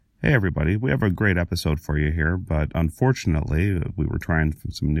Hey everybody, we have a great episode for you here, but unfortunately we were trying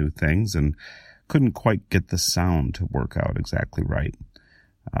some new things and couldn't quite get the sound to work out exactly right.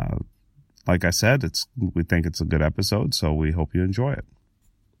 Like I said, we think it's a good episode, so we hope you enjoy it.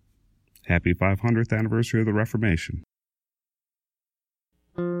 Happy 500th anniversary of the Reformation.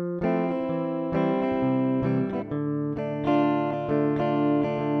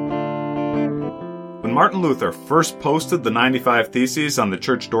 When Martin Luther first posted the 95 Theses on the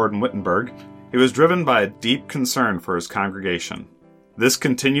church door in Wittenberg, he was driven by a deep concern for his congregation. This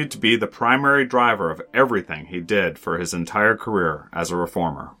continued to be the primary driver of everything he did for his entire career as a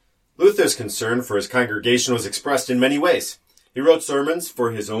reformer. Luther's concern for his congregation was expressed in many ways. He wrote sermons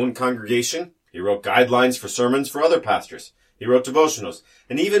for his own congregation. He wrote guidelines for sermons for other pastors. He wrote devotionals.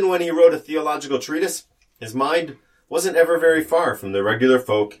 And even when he wrote a theological treatise, his mind wasn't ever very far from the regular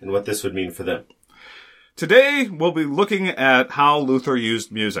folk and what this would mean for them. Today, we'll be looking at how Luther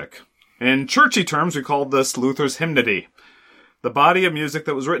used music. In churchy terms, we call this Luther's hymnody, the body of music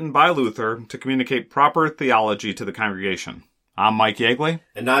that was written by Luther to communicate proper theology to the congregation. I'm Mike Yeagley.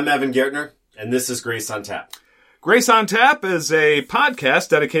 And I'm Evan Gertner, and this is Grace on Tap. Grace on Tap is a podcast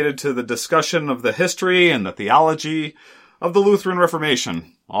dedicated to the discussion of the history and the theology of the Lutheran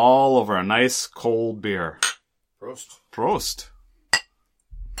Reformation, all over a nice cold beer. Prost. Prost.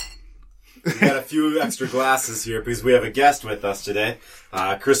 We got a few extra glasses here because we have a guest with us today.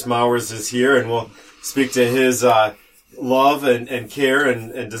 Chris Mowers is here, and we'll speak to his love and care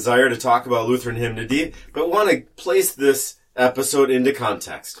and desire to talk about Lutheran hymnody, but want to place this episode into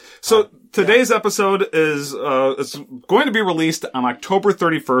context. So today's episode is it's going to be released on October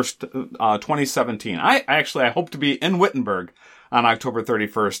 31st, 2017. I hope to be in Wittenberg on October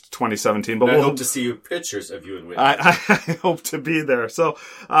 31st, 2017. But I hope to see you pictures of you in Wittenberg. I hope to be there. So,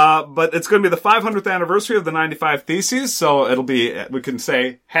 but it's going to be the 500th anniversary of the 95 Theses. So it'll be, we can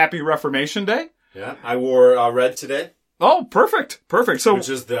say, Happy Reformation Day. Yeah, I wore red today. Oh, perfect. So, which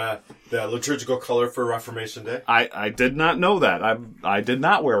is the liturgical color for Reformation Day. I did not know that. I did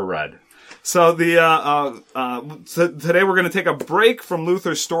not wear red. So today we're going to take a break from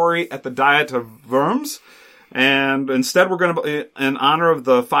Luther's story at the Diet of Worms. And instead, we're going to, in honor of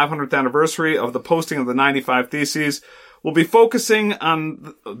the 500th anniversary of the posting of the 95 Theses, we'll be focusing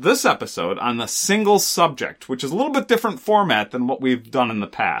on this episode on a single subject, which is a little bit different format than what we've done in the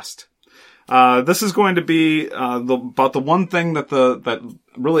past. This is going to be about the one thing that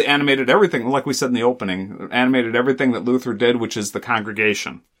really animated everything, like we said in the opening, animated everything that Luther did, which is the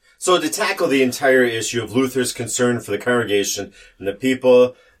congregation. So to tackle the entire issue of Luther's concern for the congregation and the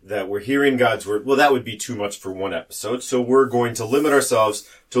people that we're hearing God's word, well, that would be too much for one episode. So we're going to limit ourselves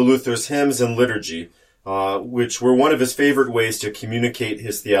to Luther's hymns and liturgy, which were one of his favorite ways to communicate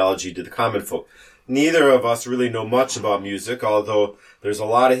his theology to the common folk. Neither of us really know much about music, although there's a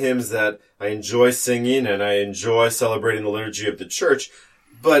lot of hymns that I enjoy singing and I enjoy celebrating the liturgy of the church,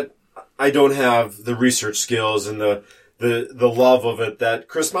 but I don't have the research skills and the love of it that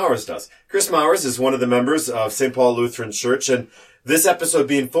Chris Mowers does. Chris Mowers is one of the members of St. Paul Lutheran Church, and this episode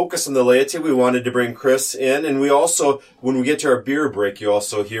being focused on the laity, we wanted to bring Chris in, and we also, when we get to our beer break, you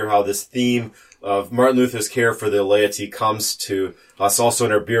also hear how this theme of Martin Luther's care for the laity comes to us also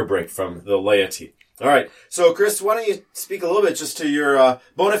in our beer break from the laity. All right. So, Chris, why don't you speak a little bit just to your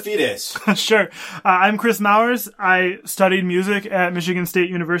bona fides? Sure. I'm Chris Mowers. I studied music at Michigan State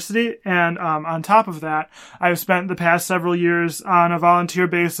University, and on top of that, I've spent the past several years on a volunteer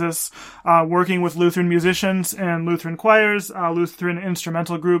basis working with Lutheran musicians and Lutheran choirs, Lutheran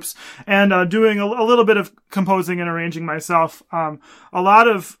instrumental groups, and doing a little bit of composing and arranging myself. A lot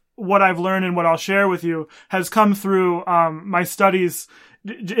of what I've learned and what I'll share with you has come through my studies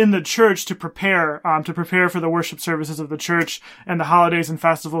in the church to prepare for the worship services of the church and the holidays and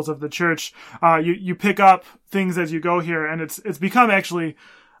festivals of the church. You pick up things as you go here, and it's become actually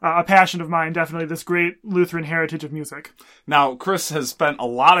a passion of mine, definitely, this great Lutheran heritage of music. Now, Chris has spent a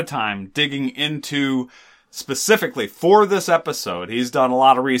lot of time digging into, specifically for this episode, he's done a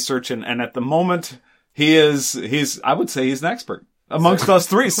lot of research, and at the moment, I would say he's an expert. Amongst us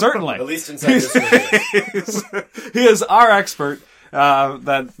three, certainly. At least inside this radio. He is our expert.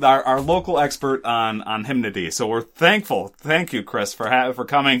 Our local expert on hymnody. So we're thankful. Thank you, Chris, for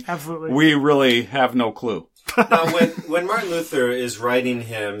coming. Absolutely. We really have no clue. Now, when Martin Luther is writing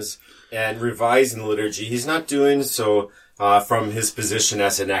hymns and revising the liturgy, he's not doing so from his position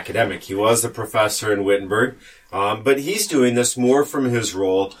as an academic. He was a professor in Wittenberg, but he's doing this more from his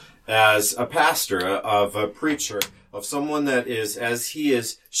role as a pastor, of a preacher, of someone that is, as he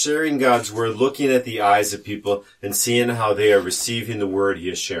is sharing God's word, looking at the eyes of people and seeing how they are receiving the word he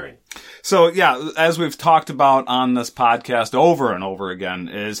is sharing. So yeah, as we've talked about on this podcast over and over again,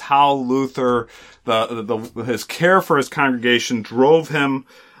 is how Luther, his care for his congregation drove him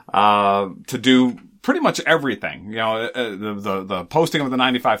to do pretty much everything. The posting of the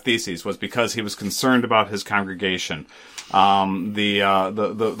 95 Theses was because he was concerned about his congregation.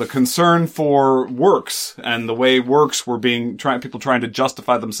 The concern for works and the way works were people trying to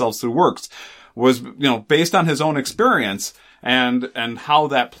justify themselves through works was, based on his own experience and how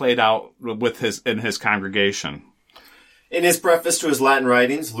that played out in his congregation. In his preface to his Latin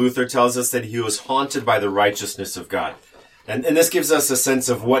writings, Luther tells us that he was haunted by the righteousness of God. And this gives us a sense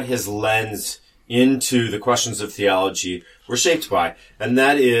of what his lens into the questions of theology were shaped by. And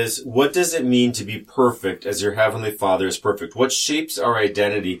that is, what does it mean to be perfect as your Heavenly Father is perfect? What shapes our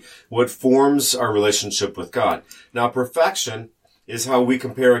identity? What forms our relationship with God? Now, perfection is how we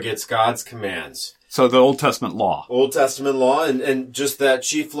compare against God's commands. So the Old Testament law. Old Testament law, and just that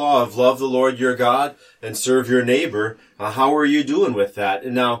chief law of love the Lord your God and serve your neighbor. How are you doing with that?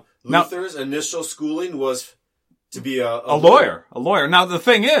 And now, Luther's initial schooling was to be a lawyer. A lawyer. Now the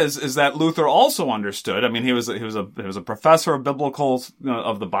thing is that Luther also understood. I mean, he was a professor of biblical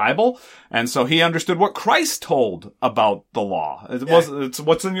of the Bible, and so he understood what Christ told about the law. It's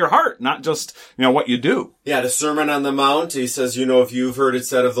what's in your heart, not just what you do. Yeah, the Sermon on the Mount. He says, if you've heard it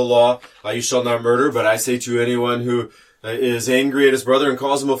said of the law, you shall not murder. But I say to you, anyone who is angry at his brother and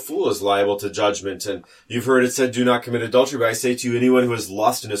calls him a fool is liable to judgment. And you've heard it said, do not commit adultery. But I say to you, anyone who has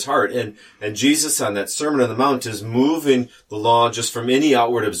lust in his heart. And Jesus on that Sermon on the Mount is moving the law just from any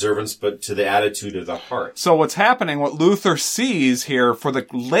outward observance, but to the attitude of the heart. So what's happening, what Luther sees here for the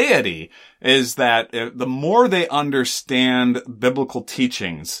laity is that the more they understand biblical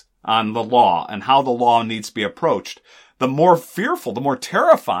teachings on the law and how the law needs to be approached, the more fearful, the more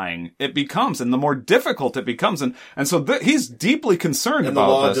terrifying it becomes, and the more difficult it becomes. And so he's deeply concerned about this. And the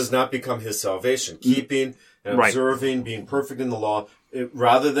law does not become his salvation. Keeping and observing, being perfect in the law,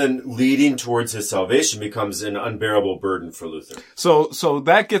 rather than leading towards his salvation, becomes an unbearable burden for Luther. So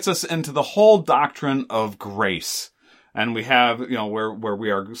that gets us into the whole doctrine of grace. And we have, where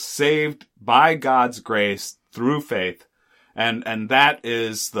we are saved by God's grace through faith. And that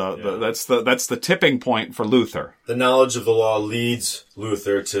is that's the tipping point for Luther. The knowledge of the law leads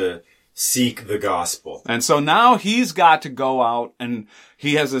Luther to seek the gospel. And so now he's got to go out, and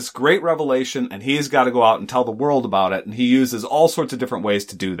he has this great revelation, and he's got to go out and tell the world about it. And he uses all sorts of different ways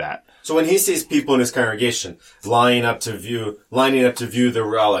to do that. So when he sees people in his congregation lining up to view the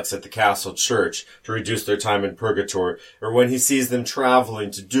relics at the castle church to reduce their time in purgatory, or when he sees them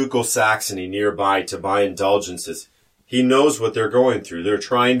traveling to ducal Saxony nearby to buy indulgences, he knows what they're going through. They're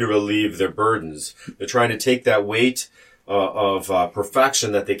trying to relieve their burdens. They're trying to take that weight of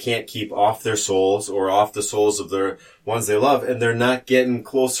perfection that they can't keep off their souls or off the souls of their ones they love, and they're not getting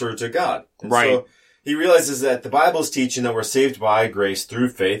closer to God. And right. So he realizes that the Bible's teaching that we're saved by grace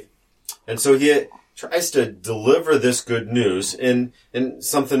through faith, and so he tries to deliver this good news in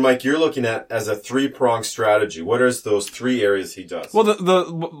something, Mike, you're looking at as a three-pronged strategy. What are those three areas he does? Well,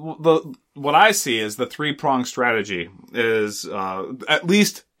 the what I see is the three-pronged strategy is at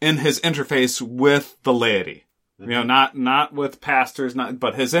least in his interface with the laity. Not with pastors,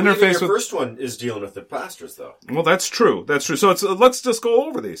 but his interface with... Your first one is dealing with the pastors, though. Well, that's true. So let's just go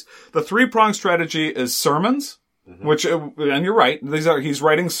over these. The three-pronged strategy is sermons, which, and you're right, he's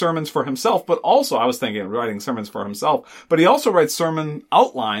writing sermons for himself, but also, I was thinking of writing sermons for himself, but he also writes sermon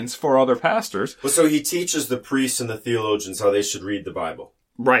outlines for other pastors. Well, so he teaches the priests and the theologians how they should read the Bible.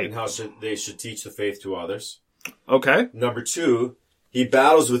 Right. And how they should teach the faith to others. Okay. Number two, he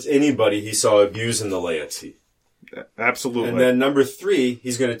battles with anybody he saw abusing the laity. Absolutely. And then number three,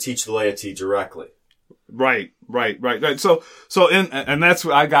 he's going to teach the laity directly. Right. So that's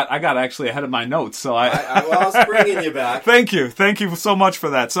I got actually ahead of my notes. So I was bringing you back. Thank you so much for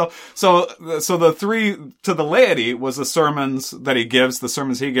that. So the three to the laity was the sermons that he gives,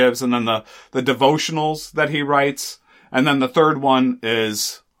 and then the devotionals that he writes, and then the third one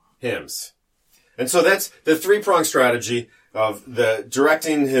is hymns. And so that's the three-pronged strategy of the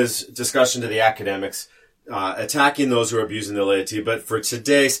directing his discussion to the academics, attacking those who are abusing the laity. But for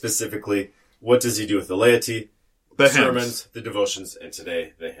today specifically, what does he do with the laity? The sermons, hymns, the devotions, and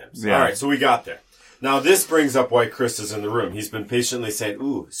today the hymns. Yeah. All right, so we got there. Now this brings up why Chris is in the room. He's been patiently saying,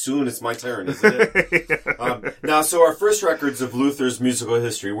 "Ooh, soon it's my turn, isn't it?" Now, so our first records of Luther's musical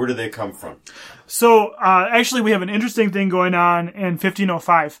history, where do they come from? So, actually, we have an interesting thing going on in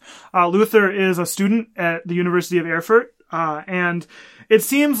 1505. Luther is a student at the University of Erfurt, and it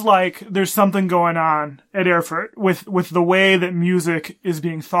seems like there's something going on at Erfurt with the way that music is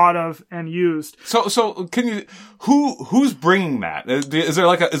being thought of and used. So can you, who's bringing that? Is there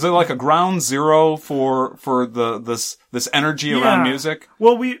like a ground zero for this energy around music?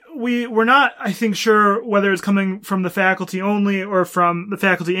 Well, we're not, I think, sure whether it's coming from the faculty only or from the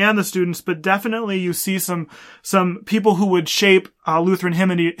faculty and the students, but definitely you see some people who would shape Lutheran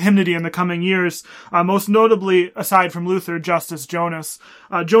hymnody in the coming years. Most notably, aside from Luther, Justus Jonas.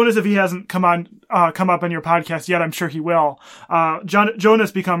 Jonas, if he hasn't come up on your podcast yet, I'm sure he will.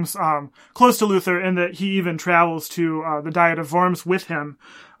 Jonas becomes close to Luther in that he even travels to the Diet of Worms with him,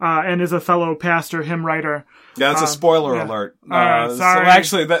 and is a fellow pastor, hymn writer. Yeah, that's a spoiler alert. Sorry. So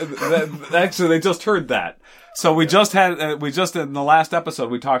actually, they just heard that. So we just in the last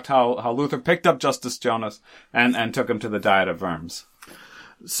episode, we talked how Luther picked up Justus Jonas and took him to the Diet of Worms.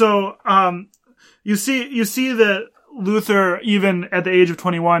 So, you see that Luther, even at the age of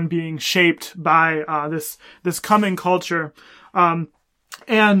 21, being shaped by, this coming culture.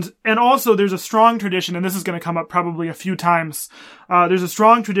 And also there's a strong tradition, and this is going to come up probably a few times. There's a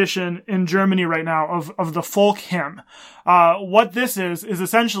strong tradition in Germany right now of the folk hymn. What this is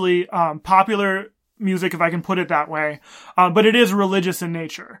essentially, popular music, if I can put it that way. But it is religious in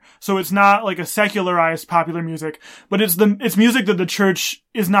nature. So it's not like a secularized popular music, but it's music that the church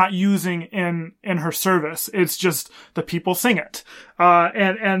is not using in her service. It's just the people sing it.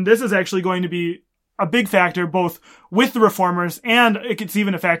 And this is actually going to be a big factor both with the reformers, and it's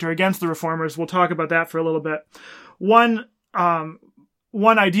even a factor against the reformers. We'll talk about that for a little bit.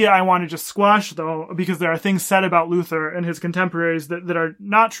 One idea I want to just squash, though, because there are things said about Luther and his contemporaries that are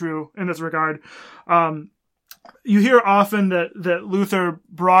not true in this regard. You hear often that Luther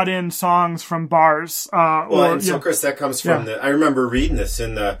brought in songs from bars. So Chris, that comes from I remember reading this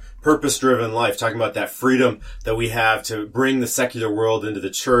in the Purpose-Driven Life, talking about that freedom that we have to bring the secular world into the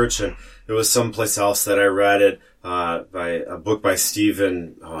church. And it was someplace else that I read it, by a book by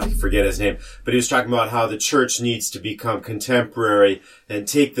Stephen, I forget his name, but he was talking about how the church needs to become contemporary and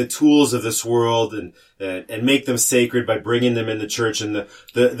take the tools of this world and make them sacred by bringing them in the church. And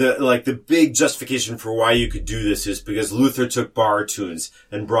the big justification for why you could do this is because Luther took bar tunes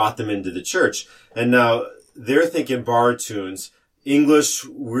and brought them into the church. And now they're thinking bar tunes. English,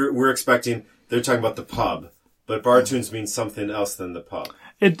 we're expecting, they're talking about the pub, but bar tunes means something else than the pub.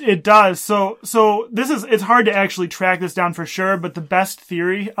 It does. So it's hard to actually track this down for sure, but the best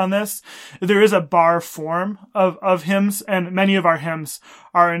theory on this, there is a bar form of hymns, and many of our hymns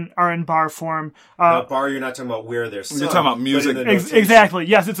are in bar form. Now, bar, you're not talking about where they're sung. You're talking about music. Exactly.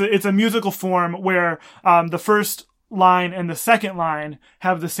 Yes, it's a musical form where, the first line and the second line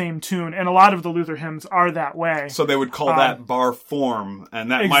have the same tune, and a lot of the Luther hymns are that way. So they would call that bar form,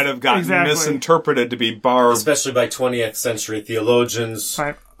 and that might have gotten misinterpreted to be bar. Especially by 20th century theologians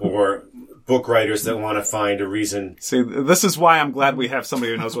or book writers that want to find a reason. See, this is why I'm glad we have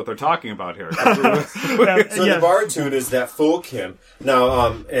somebody who knows what they're talking about here. The bar tune is that folk hymn.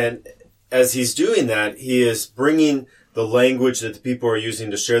 Now, and as he's doing that, he is bringing the language that the people are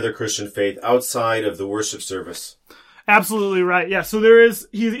using to share their Christian faith outside of the worship service. Absolutely right. Yeah. So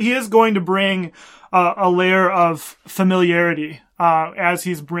he is going to bring a layer of familiarity as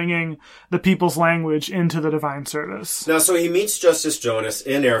he's bringing the people's language into the divine service. Now, so he meets Justus Jonas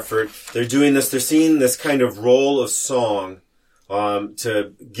in Erfurt. They're doing this. They're seeing this kind of role of song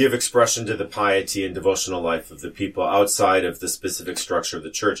to give expression to the piety and devotional life of the people outside of the specific structure of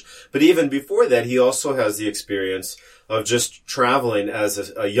the church. But even before that, he also has the experience of just traveling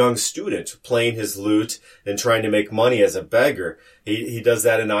as a young student, playing his lute and trying to make money as a beggar. He does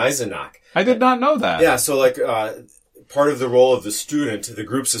that in Eisenach. I did not know that. Yeah, so part of the role of the student, the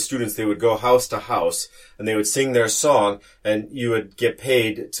groups of students, they would go house to house and they would sing their song, and you would get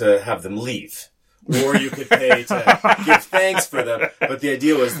paid to have them leave. Or you could pay to give thanks for them. But the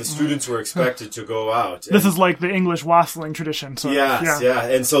idea was the students were expected to go out. This is like the English wassailing tradition. So, yes, yeah.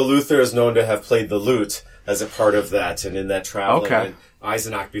 And so Luther is known to have played the lute as a part of that, and in that traveling in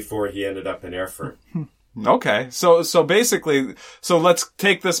Eisenach before he ended up in Erfurt. Okay. So basically, let's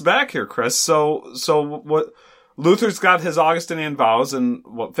take this back here, Chris. So what Luther's got his Augustinian vows in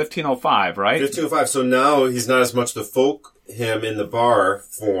 1505, right? 1505. So now he's not as much the folk hymn in the bar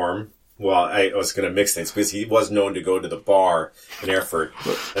form. Well, I was going to mix things because he was known to go to the bar in Erfurt,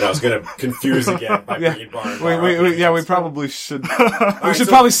 and I was going to confuse again by bringing bar and bar. We probably should. We should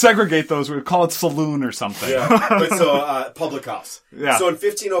probably segregate those. We'd call it saloon or something. Yeah, but so public house. Yeah. So in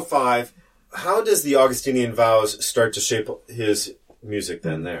 1505, how does the Augustinian vows start to shape his music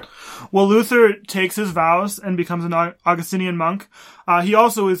then there. Well, Luther takes his vows and becomes an Augustinian monk. He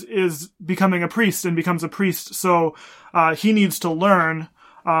also is becoming a priest and becomes a priest. So, he needs to learn,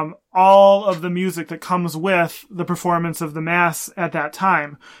 all of the music that comes with the performance of the Mass at that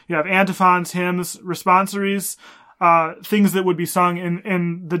time. You have antiphons, hymns, responsories, things that would be sung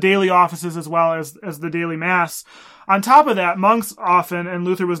in the daily offices as well as the daily Mass. On top of that, monks often, and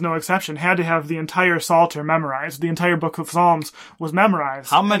Luther was no exception, had to have the entire Psalter memorized. The entire book of Psalms was memorized.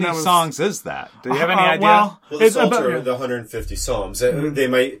 How many songs is that? Do you have any idea? Well, the Psalter, the 150 Psalms. They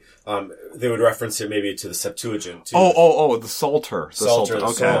might, they would reference it maybe to the Septuagint. Too. The Psalter. Psalter.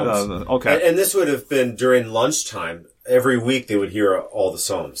 Okay. Okay. And this would have been during lunchtime. Every week they would hear all the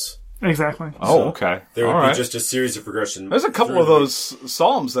Psalms. Exactly. Oh, okay. There would be just a series of progression. There's a couple of those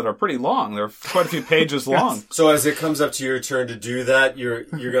psalms that are pretty long. They're quite a few pages long. So as it comes up to your turn to do that, you're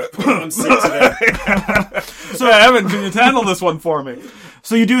gonna put on 6 of them. So Evan, can you handle this one for me?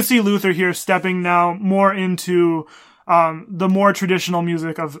 So you do see Luther here stepping now more into the more traditional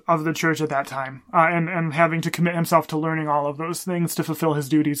music of the church at that time, and having to commit himself to learning all of those things to fulfill his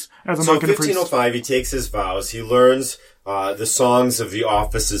duties as a monk and a priest. So 1505, he takes his vows. He learns the songs of the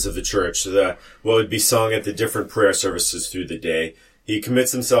offices of the church, what would be sung at the different prayer services through the day. He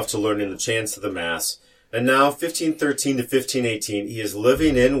commits himself to learning the chants of the Mass. And now, 1513 to 1518, he is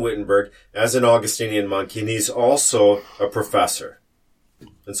living in Wittenberg as an Augustinian monk, and he's also a professor.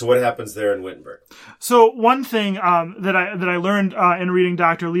 And so what happens there in Wittenberg? So one thing that I learned in reading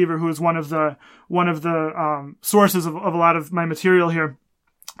Dr. Lever, who is one of the sources of a lot of my material here,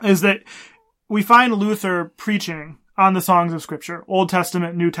 is that we find Luther preaching on the songs of Scripture, Old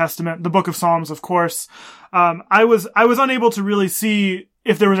Testament, New Testament, the Book of Psalms, of course. I was unable to really see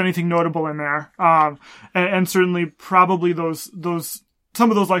if there was anything notable in there, and certainly probably those. Some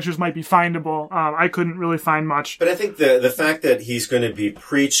of those lectures might be findable. I couldn't really find much. But I think the fact that he's going to be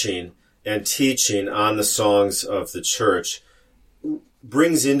preaching and teaching on the songs of the church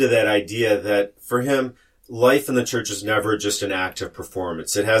brings into that idea that for him, life in the church is never just an act of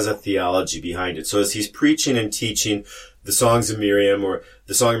performance. It has a theology behind it. So as he's preaching and teaching the songs of Miriam or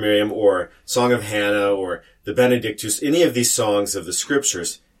the Song of Miriam or Song of Hannah or the Benedictus, any of these songs of the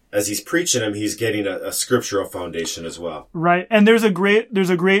scriptures, as he's preaching them, he's getting a scriptural foundation as well. Right. And there's a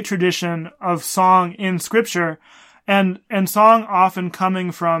great tradition of song in Scripture, and song often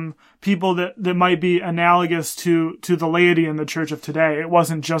coming from people that might be analogous to the laity in the church of today. It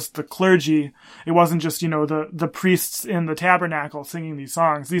wasn't just the clergy. It wasn't just, the priests in the tabernacle singing these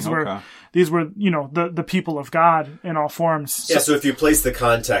songs. These were, the people of God in all forms. Yeah, so if you place the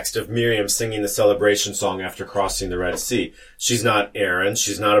context of Miriam singing the celebration song after crossing the Red Sea, she's not Aaron,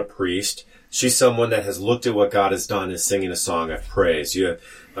 she's not a priest. She's someone that has looked at what God has done and is singing a song of praise. You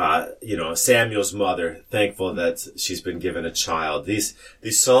have, Samuel's mother, thankful that she's been given a child. These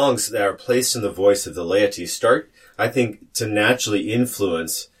songs that are placed in the voice of the laity start, I think, to naturally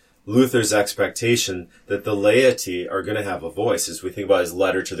influence Luther's expectation that the laity are going to have a voice. As we think about his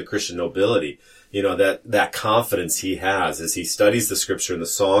letter to the Christian nobility, that confidence he has as he studies the scripture and the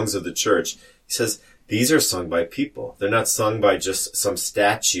songs of the church. He says, these are sung by people. They're not sung by just some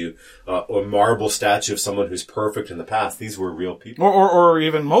statue or marble statue of someone who's perfect in the past. These were real people. Or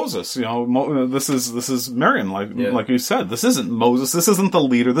even Moses. This is Miriam, like you said. This isn't Moses. This isn't the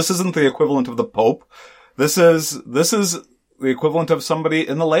leader. This isn't the equivalent of the Pope. This is the equivalent of somebody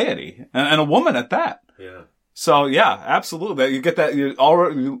in the laity, and a woman at that. Yeah. So yeah, absolutely. You get that.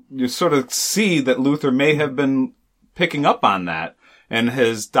 You sort of see that Luther may have been picking up on that. And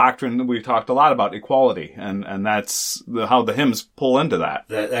his doctrine, we talked a lot about equality, and that's how the hymns pull into that.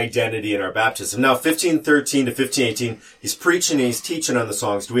 That identity in our baptism. Now, 1513 to 1518, he's preaching and he's teaching on the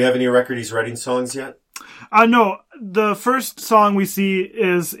songs. Do we have any record he's writing songs yet? No. The first song we see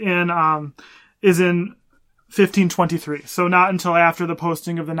is in 1523. So not until after the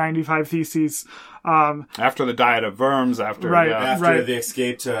posting of the 95 Theses. After the Diet of Worms, after the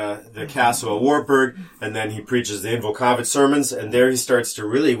escape to the castle of Wartburg, and then he preaches the Invocavit sermons, and there he starts to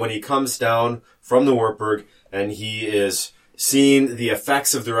really, when he comes down from the Wartburg, and he is seeing the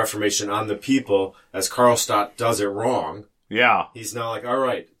effects of the Reformation on the people, as Karlstadt does it wrong. Yeah. He's now like, all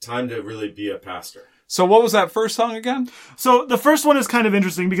right, time to really be a pastor. So what was that first song again? So the first one is kind of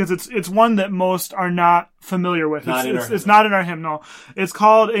interesting because it's one that most are not familiar with. It's not in our hymnal. It's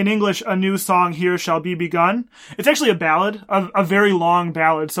called, in English, A New Song Here Shall Be Begun. It's actually a ballad, a very long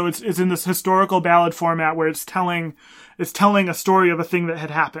ballad. So it's in this historical ballad format where it's telling a story of a thing that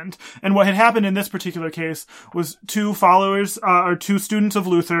had happened. And what had happened in this particular case was two students of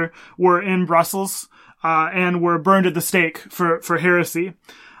Luther were in Brussels, and were burned at the stake for heresy.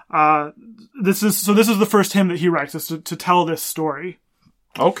 This is the first hymn that he writes, is to tell this story.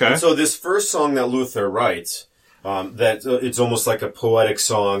 Okay. And so this first song that Luther writes, that it's almost like a poetic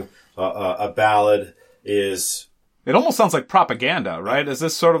song, a ballad, is It almost sounds like propaganda, right? Is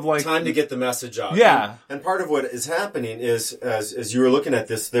this sort of like time to get the message out? Yeah. And part of what is happening is, as you were looking at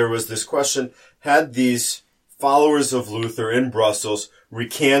this, there was this question: had these followers of Luther in Brussels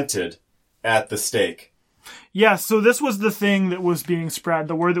recanted at the stake? Yes, so this was the thing that was being spread.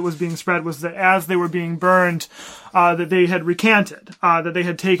 The word that was being spread was that as they were being burned, that they had recanted, that they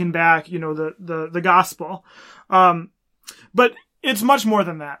had taken back, the gospel. But it's much more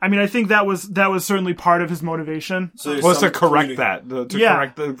than that. I mean, I think that was certainly part of his motivation. So there's was to some correct community- that, to Yeah.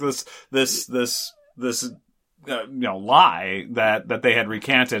 correct this lie that they had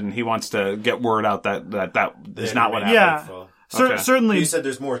recanted, and he wants to get word out that is not what happened. Yeah. Okay. Certainly. You said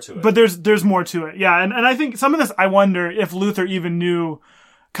there's more to it. But there's more to it. Yeah. And I think some of this, I wonder if Luther even knew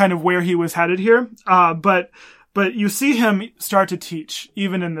kind of where he was headed here. But you see him start to teach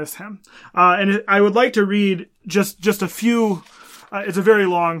even in this hymn. And I would like to read just a few, it's a very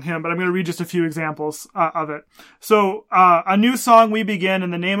long hymn, but I'm going to read just a few examples of it. So, a new song we begin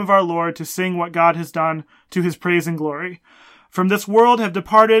in the name of our Lord to sing what God has done to his praise and glory. From this world have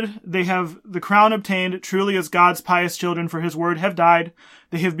departed, they have the crown obtained, truly as God's pious children for his word have died,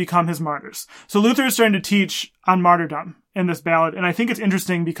 they have become his martyrs. So Luther is starting to teach on martyrdom in this ballad, and I think it's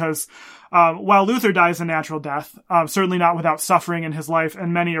interesting because while Luther dies a natural death, certainly not without suffering in his life,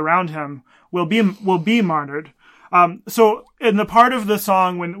 and many around him will be martyred. So in the part of the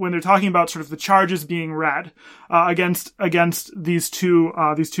song when they're talking about sort of the charges being read against these two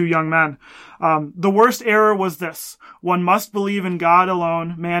young men, the worst error was this: one must believe in God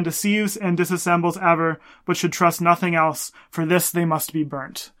alone. Man deceives and disassembles ever, but should trust nothing else. For this they must be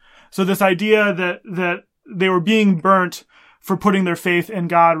burnt. So this idea that they were being burnt for putting their faith in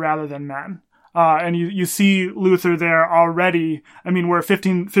God rather than men. And you see Luther there already. I mean, we're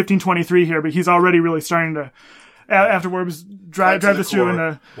 1523 here, but he's already really starting to, after Worms drive this through in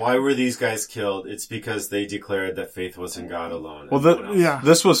the... Why were these guys killed? It's because they declared that faith was in God alone. Well,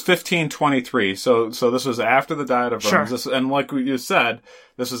 this was 1523, so this was after the Diet of Worms. Sure. And like you said,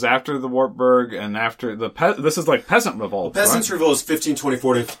 this was after the Wartburg and after this is like peasant revolt. Peasants' right? revolt is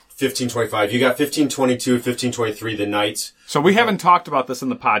 1524 to 1525. You got 1522, 1523, the Knights. So we haven't talked about this in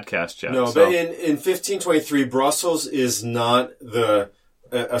the podcast yet. No, so. but in 1523, Brussels is not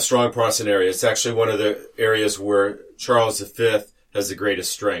a strong Protestant area. It's actually one of the areas where Charles V has the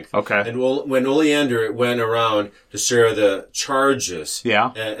greatest strength. Okay. And when Oleander went around to share the charges,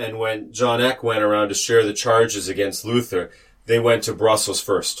 Yeah. and when John Eck went around to share the charges against Luther, they went to Brussels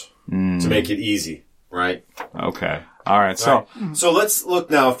first to make it easy, right? Okay. All right. So So let's look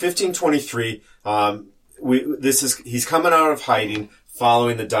now. 1523. He's coming out of hiding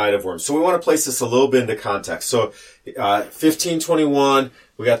following the Diet of Worms. So we want to place this a little bit into context. So 1521,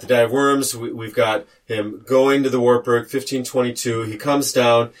 we got the Diet of Worms. We've got him going to the Wartburg. 1522, he comes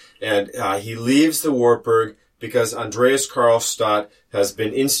down and he leaves the Wartburg because Andreas Karlstadt has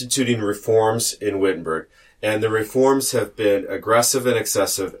been instituting reforms in Wittenberg. And the reforms have been aggressive and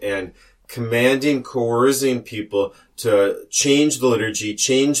excessive and coercing people to change the liturgy,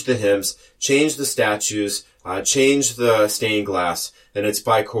 change the hymns, change the statues, change the stained glass, and it's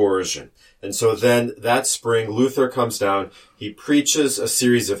by coercion. And so then that spring, Luther comes down. He preaches a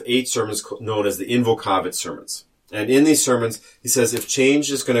series of 8 sermons known as the Invocavit sermons. And in these sermons, he says if change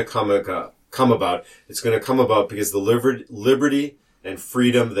is going to come about, it's going to come about because the liberty and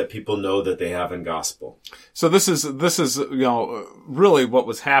freedom that people know that they have in gospel. So this is really what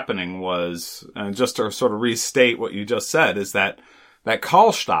was happening was, and just to sort of restate what you just said, is that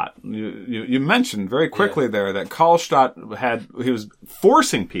Karlstadt, you mentioned very quickly there that Karlstadt he was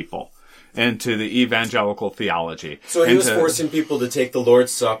forcing people into the evangelical theology. So he was forcing people to take the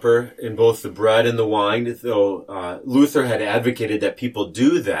Lord's Supper in both the bread and the wine, though Luther had advocated that people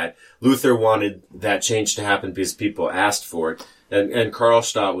do that. Luther wanted that change to happen because people asked for it. And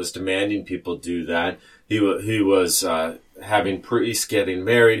Karlstadt was demanding people do that. He was having priests getting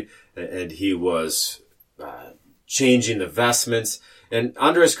married, and he was changing the vestments. And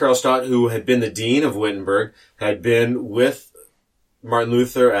Andreas Karlstadt, who had been the dean of Wittenberg, had been with Martin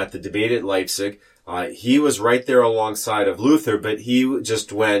Luther at the debate at Leipzig. He was right there alongside of Luther, but he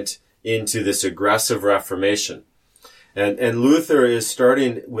just went into this aggressive Reformation. And Luther is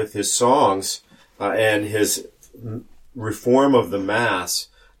starting with his songs and his reform of the Mass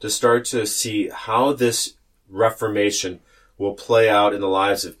to start to see how this Reformation will play out in the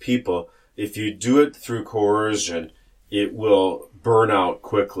lives of people. If you do it through coercion, it will burn out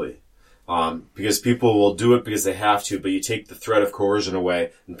quickly. because people will do it because they have to, but you take the threat of coercion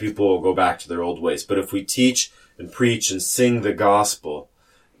away and people will go back to their old ways. But if we teach and preach and sing the gospel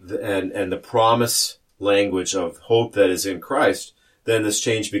and the promise language of hope that is in Christ, then this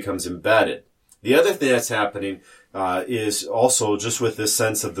change becomes embedded. The other thing that's happening is also just with this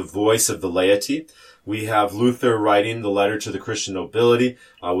sense of the voice of the laity. We have Luther writing the letter to the Christian nobility,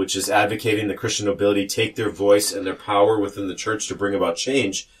 which is advocating the Christian nobility take their voice and their power within the church to bring about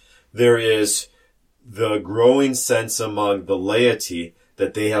change. There is the growing sense among the laity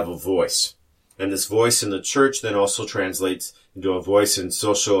that they have a voice. And this voice in the church then also translates into a voice in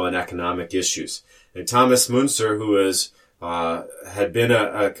social and economic issues. And Thomas Müntzer, who had been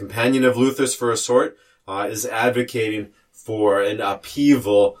a companion of Luther's for a sort, is advocating for an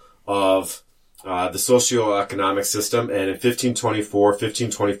upheaval of the socio-economic system. And in 1524,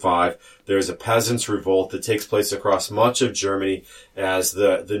 1525, there's a peasants' revolt that takes place across much of Germany as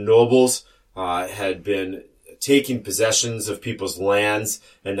the nobles had been taking possessions of people's lands,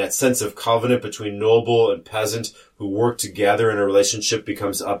 and that sense of covenant between noble and peasant who work together in a relationship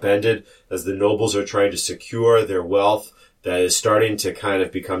becomes upended as the nobles are trying to secure their wealth that is starting to kind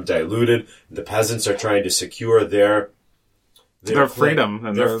of become diluted. The peasants are trying to secure their freedom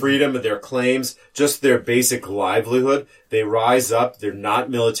and their claims, just their basic livelihood. They rise up. They're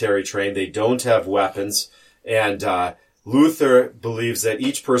not military trained. They don't have weapons. And Luther believes that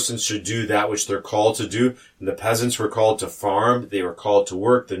each person should do that which they're called to do. And the peasants were called to farm. They were called to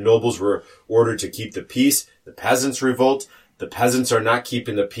work. The nobles were ordered to keep the peace. The peasants revolt. The peasants are not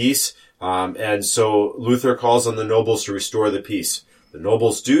keeping the peace. And so Luther calls on the nobles to restore the peace. The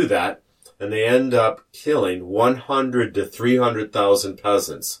nobles do that, and they end up killing 100 to 300,000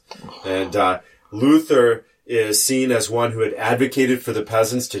 peasants. And Luther is seen as one who had advocated for the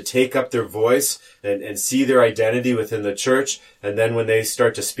peasants to take up their voice and see their identity within the church. And then when they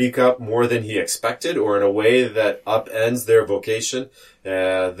start to speak up more than he expected or in a way that upends their vocation,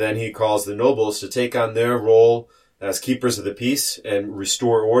 then he calls the nobles to take on their role as keepers of the peace and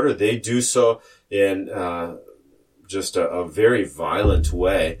restore order. They do so in just a very violent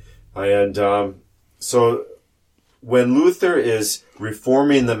way. And so when Luther is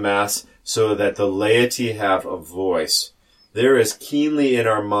reforming the Mass so that the laity have a voice, there is keenly in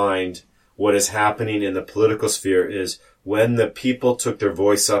our mind what is happening in the political sphere is when the people took their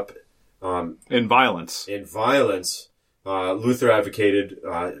voice up in violence. Luther advocated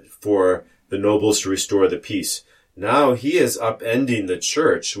for the nobles to restore the peace. Now he is upending the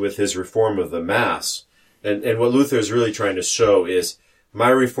church with his reform of the Mass. And what Luther is really trying to show is my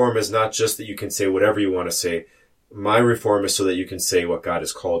reform is not just that you can say whatever you want to say. My reform is so that you can say what God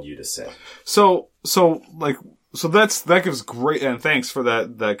has called you to say. So that gives great, and thanks for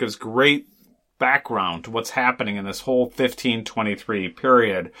that. That gives great background to what's happening in this whole 1523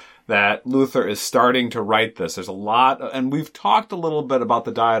 period that Luther is starting to write this. There's a lot, and we've talked a little bit about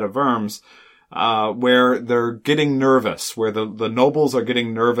the Diet of Worms, where they're getting nervous, where the nobles are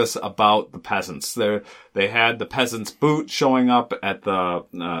getting nervous about the peasants. They had the peasants' boot showing up at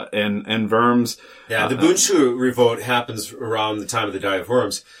in Worms. Yeah, the Bundschuh revolt happens around the time of the Diet of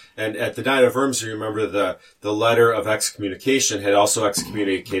Worms. And at the Diet of Worms, you remember the letter of excommunication had also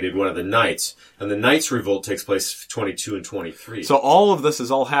excommunicated one of the knights. And the knights' revolt takes place 22 and 23. So all of this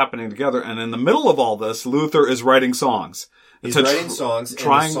is all happening together. And in the middle of all this, Luther is writing songs. He's writing songs, and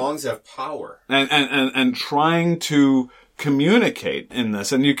the songs have power. And trying to communicate in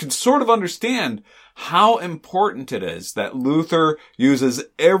this. And you can sort of understand how important it is that Luther uses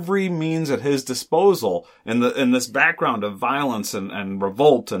every means at his disposal in this background of violence and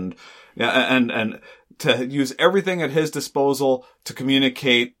revolt and to use everything at his disposal to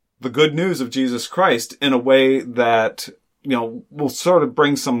communicate the good news of Jesus Christ in a way that, will sort of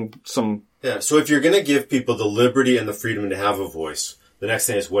bring some. Yeah, so if you're going to give people the liberty and the freedom to have a voice, the next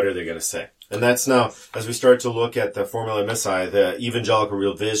thing is what are they going to say? And that's now, as we start to look at the Formula Missae, the evangelical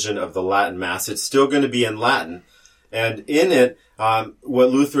revision of the Latin Mass, it's still going to be in Latin. And in it,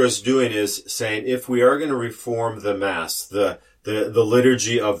 what Luther is doing is saying, if we are going to reform the Mass, the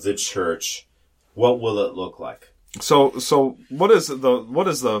liturgy of the church, what will it look like? So what was that?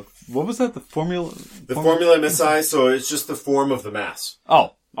 The formula? The Formula Missae, so it's just the form of the Mass.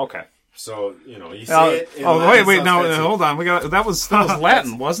 Oh, okay. So, you say it in Latin. Wait, no, hold on. That was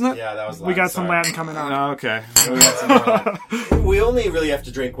Latin, wasn't it? Yeah, that was Latin. We got some Latin coming out. Oh, okay. We only really have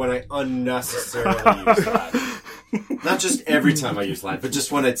to drink when I unnecessarily use Latin. Not just every time I use Latin, but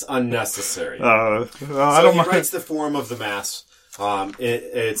just when it's unnecessary. I don't mind. He writes the form of the Mass.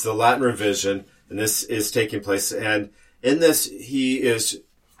 It's the Latin revision, and this is taking place. And in this, he is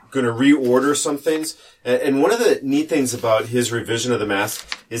going to reorder some things. And one of the neat things about his revision of the Mass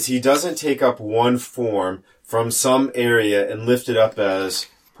is he doesn't take up one form from some area and lift it up as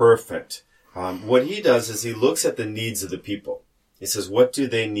perfect. What he does is he looks at the needs of the people. He says, what do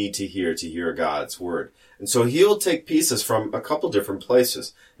they need to hear God's word? And so he'll take pieces from a couple different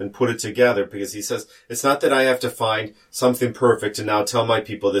places and put it together, because he says, it's not that I have to find something perfect and now tell my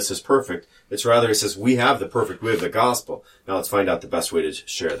people this is perfect. It's rather, he says, we have the perfect way of the gospel. Now let's find out the best way to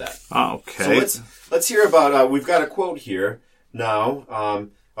share that. Okay. So let's hear about, we've got a quote here now,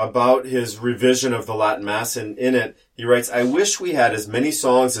 about his revision of the Latin Mass. And in it, he writes, I wish we had as many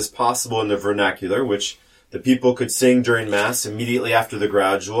songs as possible in the vernacular, which the people could sing during Mass immediately after the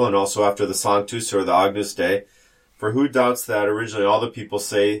Gradual and also after the Sanctus or the Agnus Dei. For who doubts that originally all the people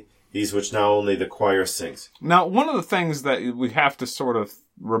say these which now only the choir sings? Now, one of the things that we have to sort of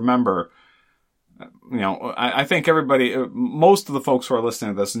remember, I think everybody, most of the folks who are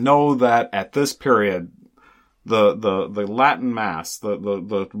listening to this know that at this period, the Latin Mass,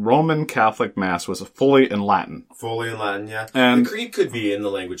 the Roman Catholic Mass was fully in Latin. Fully in Latin, yeah. And the creed could be in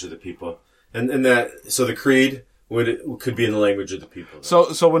the language of the people. So the creed could be in the language of the people.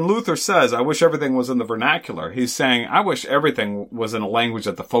 So when Luther says, I wish everything was in the vernacular, he's saying, I wish everything was in a language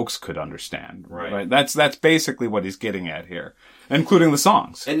that the folks could understand. Right? That's basically what he's getting at here, including the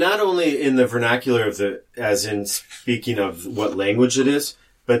songs. And not only in the vernacular as in speaking of what language it is,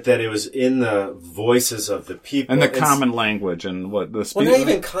 but that it was in the voices of the people. And the common language and what the Well, not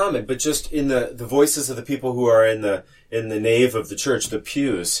even common, but just in the voices of the people who are in the nave of the church, the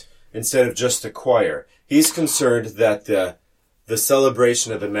pews, instead of just the choir. He's concerned that the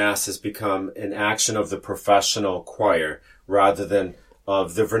celebration of the Mass has become an action of the professional choir rather than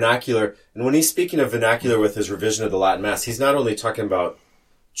of the vernacular. And when he's speaking of vernacular with his revision of the Latin Mass, he's not only talking about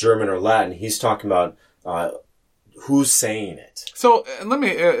German or Latin, he's talking about who's saying it. So let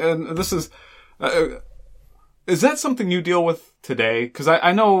me, and this is that something you deal with today? Because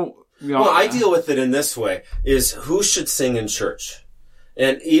I know, Well, I deal with it in this way, is who should sing in church?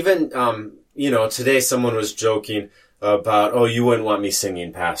 And even, today someone was joking about, oh, you wouldn't want me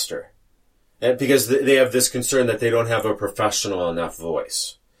singing, Pastor. And because they have this concern that they don't have a professional enough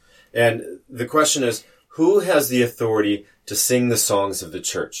voice. And the question is, who has the authority to sing the songs of the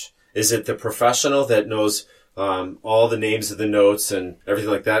church? Is it the professional that knows all the names of the notes and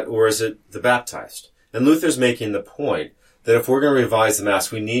everything like that, or is it the baptized? And Luther's making the point that if we're going to revise the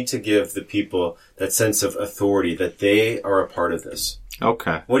Mass, we need to give the people that sense of authority, that they are a part of this.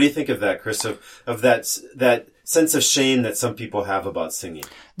 Okay. What do you think of that, Chris? Of that sense of shame that some people have about singing?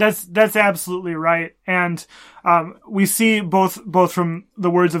 That's absolutely right. And we see both from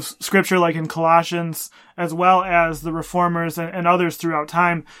the words of Scripture, like in Colossians, as well as the Reformers and others throughout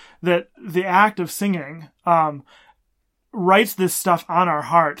time, that the act of singing writes this stuff on our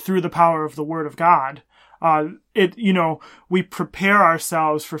heart through the power of the Word of God. We prepare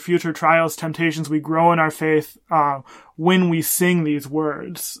ourselves for future trials, temptations. We grow in our faith when we sing these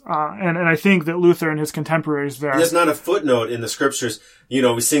words. And I think that Luther and his contemporaries there. There's not a footnote in the Scriptures.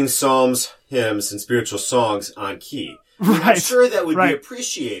 We sing psalms, hymns, and spiritual songs on key. Right. I'm sure that would be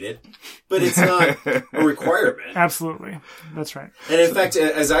appreciated, but it's not a requirement. Absolutely. That's right. And in fact,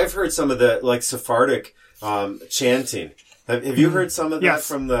 as I've heard some of the Sephardic chanting, have you heard some of that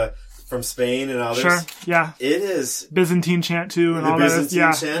from Spain and others? Sure, yeah. It is Byzantine chant too, and all that.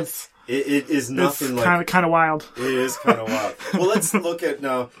 Byzantine chant. It is nothing like kind of wild. It is kind of wild. Well, let's look at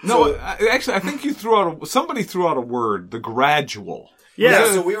now. No, actually, I think somebody threw out a word, the gradual.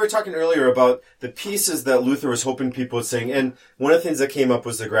 Yeah, so we were talking earlier about the pieces that Luther was hoping people would sing, and one of the things that came up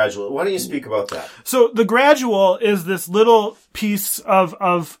was the gradual. Why don't you speak about that? So the gradual is this little piece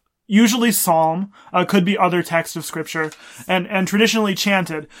of usually psalm, could be other text of scripture, and traditionally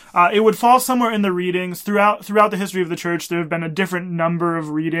chanted. It would fall somewhere in the readings. Throughout the history of the church, there have been a different number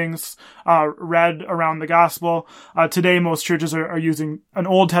of readings read around the gospel. Today, most churches are using an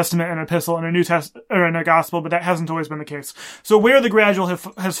Old Testament, an epistle, and a New Testament, or in a gospel, but that hasn't always been the case. So where the gradual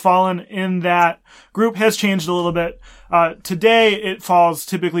has fallen in that group has changed a little bit. Today, it falls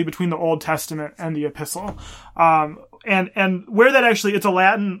typically between the Old Testament and the epistle. And where that actually, it's a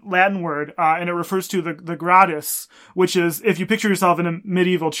Latin word, and it refers to the gradus, which is, if you picture yourself in a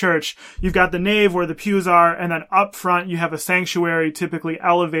medieval church, you've got the nave where the pews are, and then up front you have a sanctuary, typically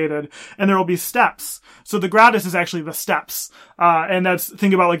elevated, and there will be steps. So the gradus is actually the steps, and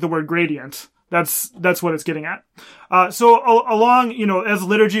think about like the word gradient. That's what it's getting at. So along, as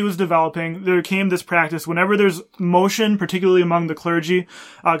liturgy was developing, there came this practice whenever there's motion, particularly among the clergy,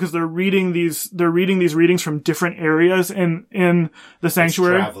 because they're reading these readings from different areas in the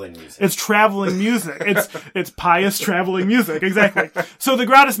sanctuary. It's traveling music. It's pious traveling music. Exactly. So the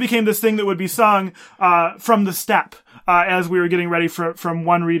Gradus became this thing that would be sung, from the step. As we were getting ready from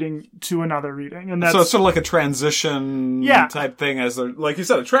one reading to another reading. And that's so it's sort of like a transition type thing, as like you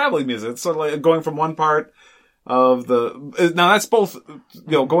said, a traveling music. It's sort of like going from one part of now that's both,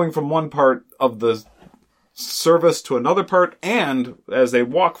 going from one part of the service to another part, and as they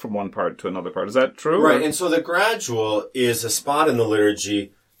walk from one part to another part. Is that true? Right. And so the gradual is a spot in the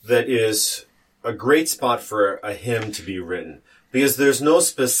liturgy that is a great spot for a hymn to be written. Because there's no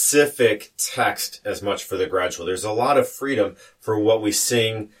specific text as much for the gradual. There's a lot of freedom for what we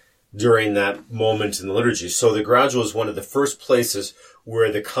sing during that moment in the liturgy. So the gradual is one of the first places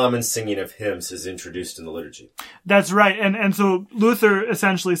where the common singing of hymns is introduced in the liturgy. That's right. And so Luther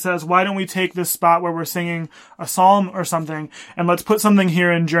essentially says, why don't we take this spot where we're singing a psalm or something, and let's put something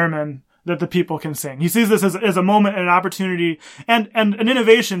here in German that the people can sing. He sees this as a moment and an opportunity and an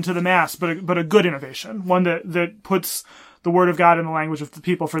innovation to the Mass, but a good innovation, one that puts the word of God in the language of the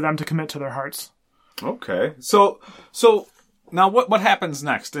people for them to commit to their hearts. Okay. So now what happens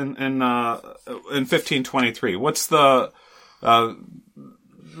next in 1523? What's the,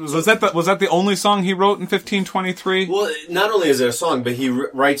 was that the only song he wrote in 1523? Well, not only is it a song, but he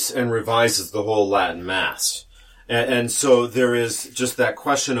writes and revises the whole Latin Mass. And so there is just that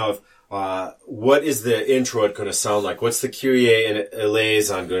question of, what is the introit going to sound like? What's the Kyrie and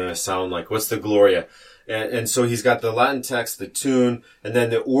eleison going to sound like? What's the Gloria? And so he's got the Latin text, the tune, and then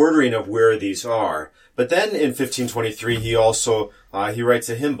the ordering of where these are. But then in 1523, he also, he writes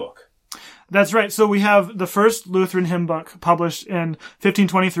a hymn book. That's right. So we have the first Lutheran hymn book published in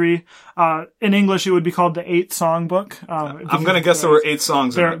 1523. In English, it would be called the 8 Song Book. I'm going to guess there were 8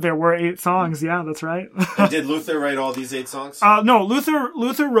 songs in it. There were 8 songs. Yeah, that's right. And did Luther write all these 8 songs? No,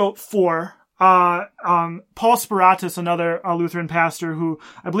 Luther wrote 4. Paul Spiratus, another Lutheran pastor who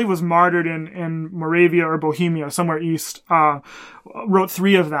I believe was martyred in Moravia or Bohemia, somewhere east, wrote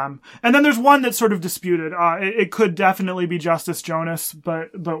 3 of them. And then there's one that's sort of disputed. It could definitely be Justus Jonas, but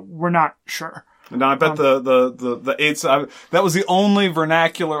we're not sure. No, I bet the 8, that was the only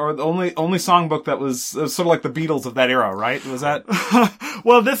vernacular or the only songbook that was sort of like the Beatles of that era, right? Was that?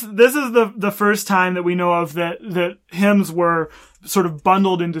 Well, this is the first time that we know of that hymns were sort of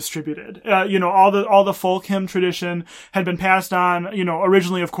bundled and distributed. All the folk hymn tradition had been passed on,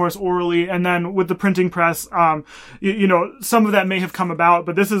 originally, of course, orally, and then with the printing press, some of that may have come about,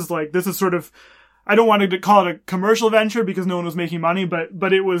 but this is sort of, I don't want to call it a commercial venture because no one was making money,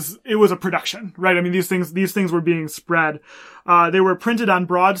 but it was a production, right? I mean, these things were being spread. They were printed on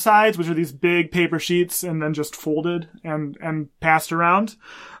broadsides, which are these big paper sheets, and then just folded and passed around.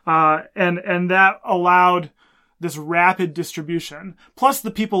 And that allowed this rapid distribution. Plus the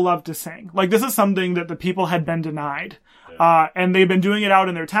people loved to sing. Like, this is something that the people had been denied. And they've been doing it out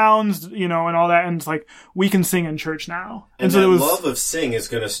in their towns, and all that. And it's like, we can sing in church now. And so that love of sing is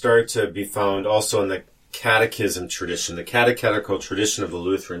going to start to be found also in the catechism tradition. The catechetical tradition of the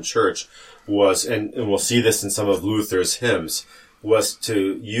Lutheran Church was, and we'll see this in some of Luther's hymns, was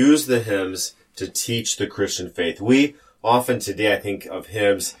to use the hymns to teach the Christian faith. We often today, I think of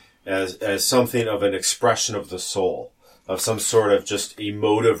hymns as something of an expression of the soul, of some sort of just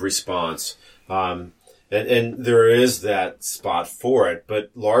emotive response. And there is that spot for it,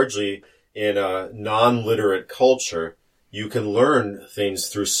 but largely in a non-literate culture, you can learn things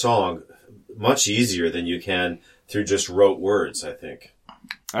through song much easier than you can through just rote words, I think.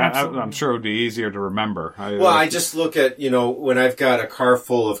 I'm sure it would be easier to remember. I just look at, when I've got a car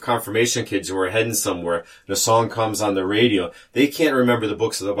full of confirmation kids who are heading somewhere and a song comes on the radio, they can't remember the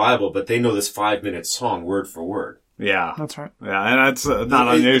books of the Bible, but they know this 5-minute song word for word. Yeah. That's right. Yeah, and that's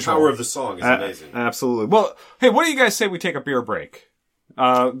not unusual. The power of the song is amazing. Absolutely. Well, hey, what do you guys say we take a beer break?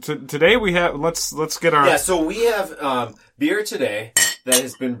 Today we have, let's get our... Yeah, so we have beer today that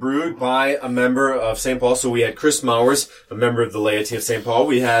has been brewed by a member of St. Paul. So we had Chris Mowers, a member of the laity of St. Paul.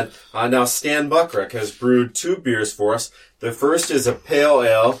 We had now Stan Buckrick has brewed 2 beers for us. The first is a pale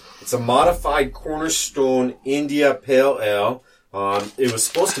ale. It's a modified Cornerstone India Pale Ale. It was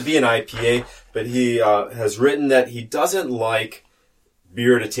supposed to be an IPA, but he has written that he doesn't like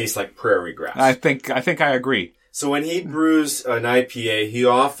beer to taste like prairie grass. I think I agree. So when he brews an IPA, he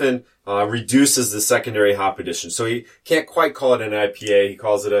often reduces the secondary hop addition. So he can't quite call it an IPA. He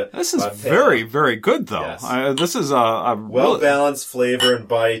calls it a... This is very, very good, though. Yes. This is a well-balanced flavor and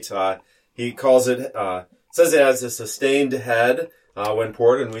bite. He calls it... says it has a sustained head, when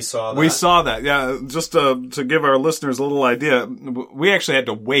poured, and we saw that. We saw that, yeah. Just to give our listeners a little idea, we actually had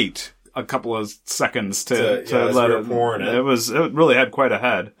to wait a couple of seconds to let it. Pouring it. It really had quite a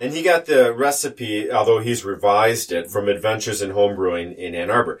head. And he got the recipe, although he's revised it, from Adventures in Homebrewing in Ann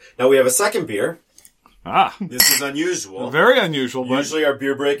Arbor. Now we have a second beer. This is unusual. Very unusual. But usually our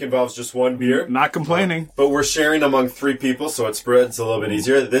beer break involves just one beer. Not complaining. But we're sharing among 3 people, so it spreads a little bit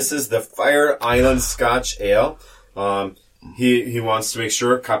easier. This is the Fire Island Scotch Ale. He wants to make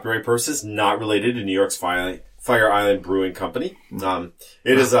sure, copyright purposes, not related to New York's Fire Island Brewing Company.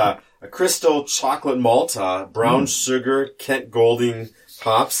 It is a crystal chocolate malt, brown sugar, Kent Golding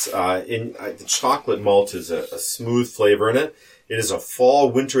hops. The chocolate malt is a smooth flavor in it. It is a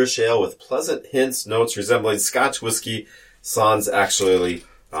fall winterish ale with pleasant hints, notes resembling Scotch whiskey, sans actually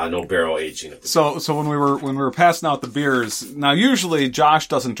no barrel aging. So when we were passing out the beers, now usually Josh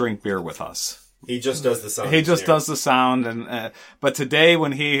doesn't drink beer with us. He just does the sound. He just does the sound, and but today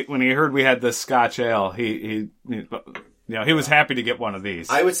when he heard we had this Scotch ale, he was happy to get one of these.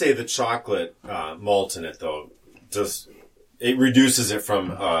 I would say the chocolate malt in it though, it reduces it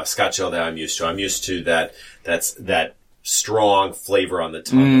from Scotch ale that I'm used to. I'm used to that strong flavor on the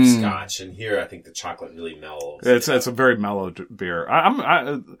tongue of Scotch, and here I think the chocolate really mellows. It's a very mellow beer.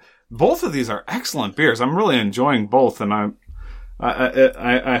 Both of these are excellent beers. I'm really enjoying both, and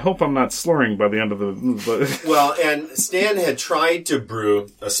I hope I'm not slurring by the end of the. Well, and Stan had tried to brew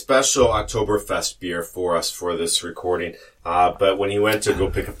a special Oktoberfest beer for us for this recording, but when he went to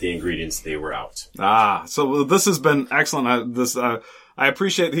go pick up the ingredients, they were out. So this has been excellent. I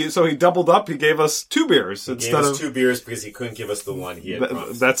appreciate he doubled up. He gave us 2 beers instead of 2 beers because he couldn't give us the one he had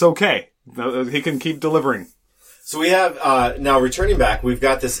promised. That's okay. He can keep delivering. So we have now returning back. We've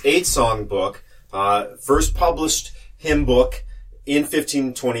got this 8-song book, first published hymn book in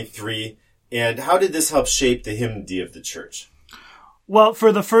 1523. And how did this help shape the hymnody of the church? Well,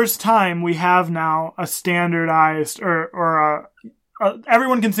 for the first time, we have now a standardized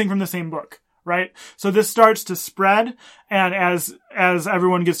everyone can sing from the same book. Right? So this starts to spread, and as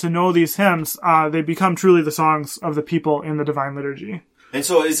everyone gets to know these hymns, they become truly the songs of the people in the Divine Liturgy. And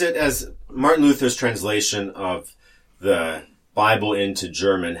so is it as Martin Luther's translation of the Bible into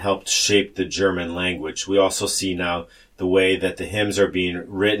German helped shape the German language? We also see now the way that the hymns are being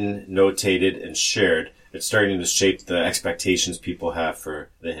written, notated, and shared. It's starting to shape the expectations people have for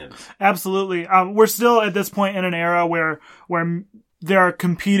the hymns. Absolutely. We're still at this point in an era where there are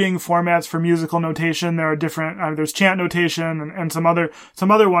competing formats for musical notation. There are different, there's chant notation and some other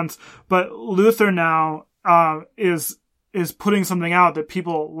ones. But Luther now, is putting something out that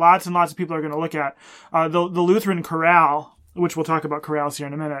lots and lots of people are going to look at. The Lutheran chorale, which we'll talk about chorales here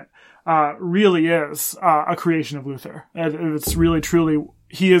in a minute, really is, a creation of Luther. It's really, truly,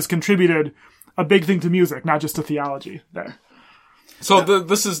 he has contributed a big thing to music, not just to theology there. So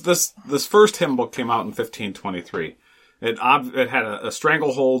this first hymn book came out in 1523. It had a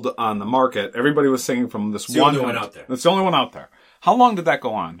stranglehold on the market. Everybody was singing from this one. It's the only one out there. It's the only one out there. How long did that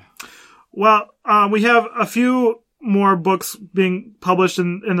go on? Well, we have a few more books being published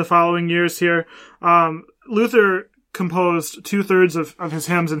in the following years here. Luther composed 2/3 of his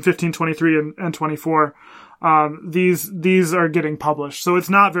hymns in 1523 and 24. These are getting published, so it's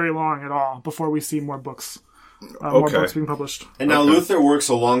not very long at all before we see more books. More books being published. And now Luther works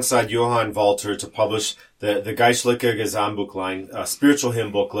alongside Johann Walter to publish the Geistliche Gesangbuchlein, a spiritual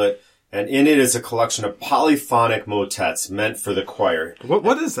hymn booklet, and in it is a collection of polyphonic motets meant for the choir.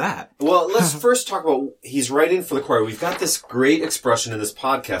 What is that? Well, let's first talk about he's writing for the choir. We've got this great expression in this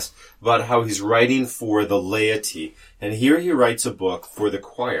podcast about how he's writing for the laity. And here he writes a book for the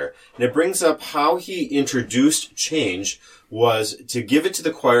choir. And it brings up how he introduced change was to give it to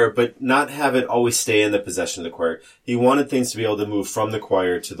the choir, but not have it always stay in the possession of the choir. He wanted things to be able to move from the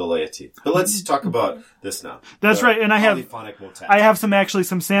choir to the laity. But let's talk about this now. That's right, and I have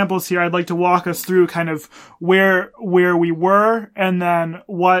some samples here. I'd like to walk us through kind of where we were, and then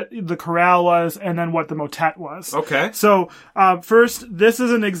what the chorale was, and then what the motet was. Okay. So first, this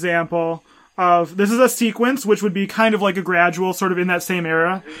is an example of this is a sequence which would be kind of like a gradual, sort of in that same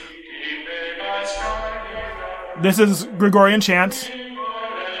era. This is Gregorian chant.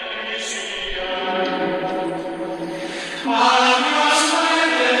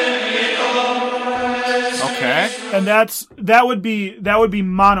 Okay. And that would be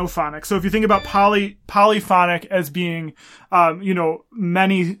monophonic. So if you think about polyphonic as being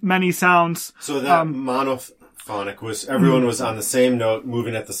many sounds. So that monophonic was everyone was on the same note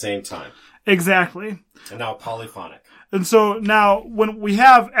moving at the same time. Exactly. And now polyphonic. And so now when we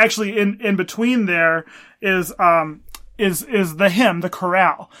have actually in between there is is the hymn, the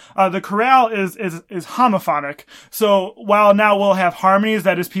chorale. The chorale is homophonic. So while now we'll have harmonies,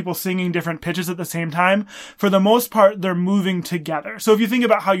 that is people singing different pitches at the same time, for the most part, they're moving together. So if you think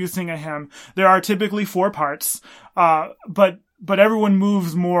about how you sing a hymn, there are typically 4 parts, but everyone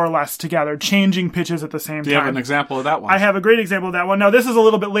moves more or less together, changing pitches at the same time. Do you have an example of that one? I have a great example of that one. Now, this is a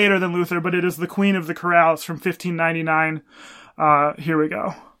little bit later than Luther, but it is the Queen of the Chorales from 1599. Here we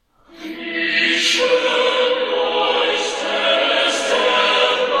go.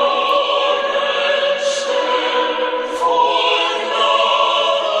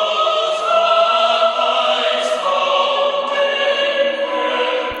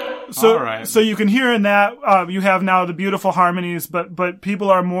 So you can hear in that, you have now the beautiful harmonies, but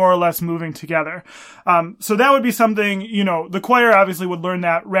people are more or less moving together. So that would be something, the choir obviously would learn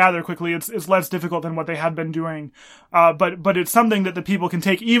that rather quickly. It's less difficult than what they had been doing. But it's something that the people can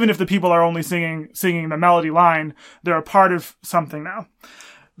take, even if the people are only singing the melody line, they're a part of something now.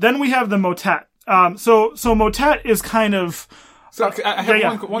 Then we have the motet. So motet is kind of... So I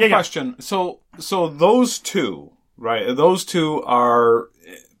have one question. So those two, right? Those two are...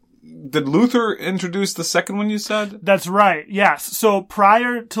 Did Luther introduce the second one you said? That's right, yes. So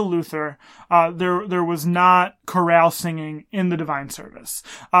prior to Luther, there was not chorale singing in the divine service.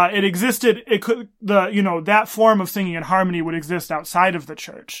 It existed, that form of singing in harmony would exist outside of the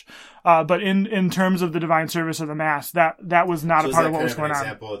church. But in terms of the divine service or the mass, that was not a part of what was going on. Is that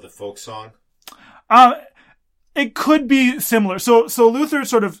kind of an example of the folk song? It could be similar. So Luther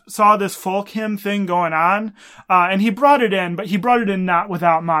sort of saw this folk hymn thing going on, and he brought it in, but he brought it in not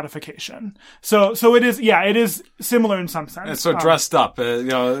without modification. So it is similar in some sense. It's sort of dressed up,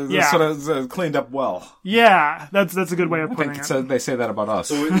 sort of cleaned up well. Yeah, that's a good way of putting it. So they say that about us.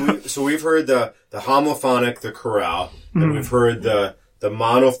 So we've heard the homophonic, the chorale, and we've heard the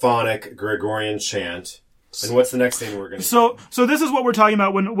monophonic Gregorian chant. And what's the next thing we're going to do? So this is what we're talking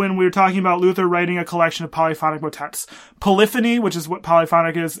about when we're talking about Luther writing a collection of polyphonic motets. Polyphony, which is what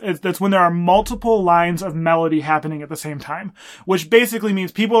polyphonic is that's when there are multiple lines of melody happening at the same time, which basically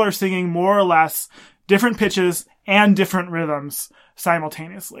means people are singing more or less different pitches and different rhythms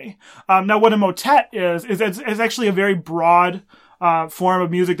simultaneously. Now what a motet is actually a very broad form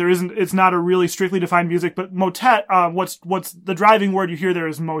of music. It's not a really strictly defined music, but motet, what's the driving word you hear there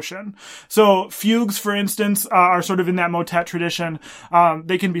is motion. So fugues, for instance, are sort of in that motet tradition.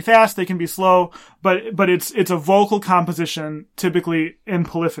 They can be fast, they can be slow, but it's a vocal composition, typically in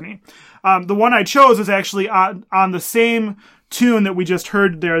polyphony. The one I chose is actually on the same tune that we just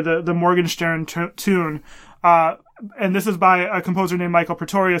heard there, the Morgenstern tune. And this is by a composer named Michael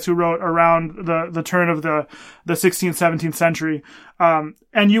Praetorius, who wrote around the turn of the 16th, 17th century.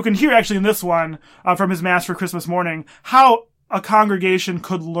 And you can hear actually in this one, from his Mass for Christmas morning, how a congregation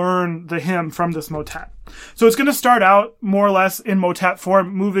could learn the hymn from this motet. So it's going to start out more or less in motet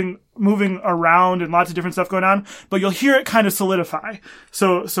form, moving around and lots of different stuff going on, but you'll hear it kind of solidify.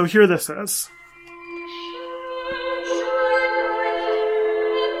 So here this is.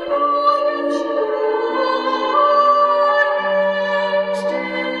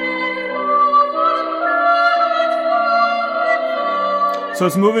 So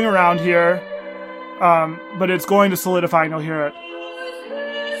it's moving around here, but it's going to solidify, and you'll hear it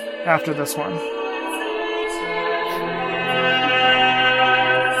after this one.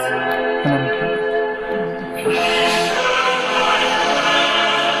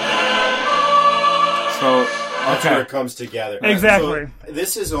 That's where it comes together. Exactly. So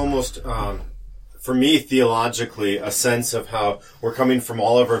this is almost, for me, theologically, a sense of how we're coming from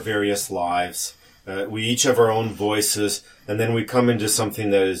all of our various lives. We each have our own voices, and then we come into something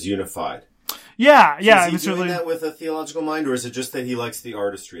that is unified. Yeah. Is he doing that with a theological mind, or is it just that he likes the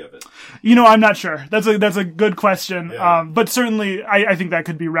artistry of it? I'm not sure. That's a good question. Yeah. But certainly, I think that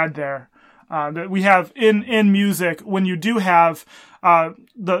could be read there. That we have in music, when you do have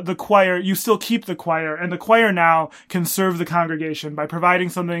the choir, you still keep the choir, and the choir now can serve the congregation by providing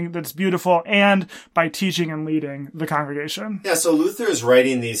something that's beautiful and by teaching and leading the congregation. Yeah, so Luther is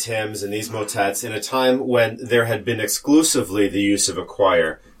writing these hymns and these motets in a time when there had been exclusively the use of a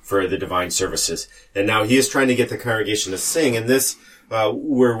choir for the divine services. And now he is trying to get the congregation to sing, and this,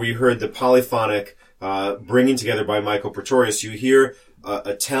 where we heard the polyphonic bringing together by Michael Praetorius, you hear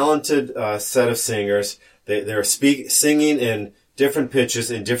a talented set of singers. They're singing in different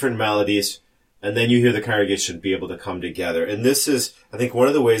pitches and different melodies, and then you hear the congregation be able to come together. And this is, I think, one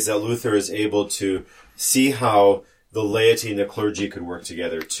of the ways that Luther is able to see how the laity and the clergy could work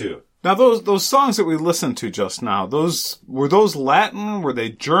together too. Now, those songs that we listened to just now, were those Latin? Were they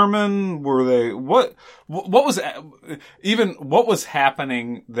German? Were they, what was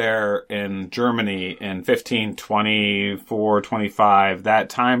happening there in Germany in 1524, 25, that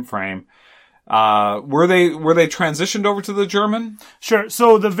time frame? Were they transitioned over to the German? Sure.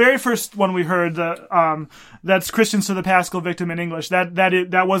 So the very first one we heard, that's Christians to the Paschal Victim in English.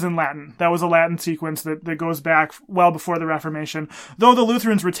 That was in Latin. That was a Latin sequence that goes back well before the Reformation. Though the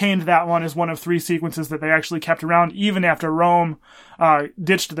Lutherans retained that one as one of 3 sequences that they actually kept around even after Rome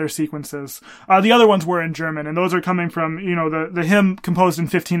ditched their sequences. The other ones were in German, and those are coming from, the hymn composed in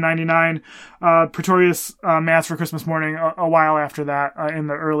 1599, Pretorius Mass for Christmas Morning, a while after that, in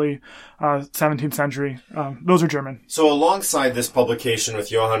the early 17th century. Those are German. So alongside this publication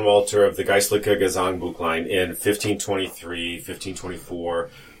with Johann Walter of the Geistliche Gesangbuchlein in 1523, 1524,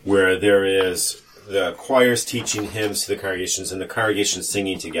 where there is the choirs teaching hymns to the congregations and the congregations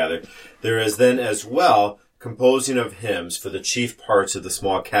singing together, there is then as well composing of hymns for the chief parts of the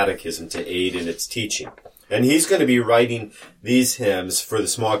small catechism to aid in its teaching. And he's going to be writing these hymns for the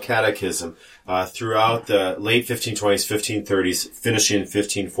small catechism throughout the late 1520s, 1530s, finishing in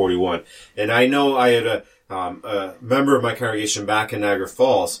 1541. And I know I had a member of my congregation back in Niagara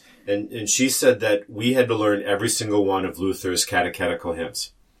Falls, and she said that we had to learn every single one of Luther's catechetical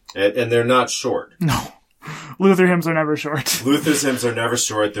hymns. And they're not short. No. Luther hymns are never short. Luther's hymns are never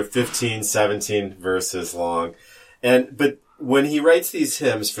short. They're 15, 17 verses long. But when he writes these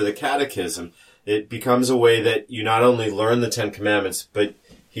hymns for the catechism, it becomes a way that you not only learn the 10 Commandments, but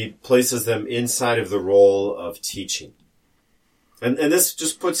he places them inside of the role of teaching. And this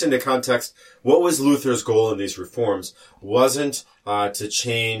just puts into context, what was Luther's goal in these reforms? Wasn't to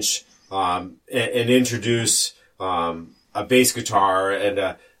change and introduce a bass guitar and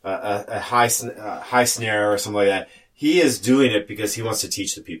a high snare or something like that. He is doing it because he wants to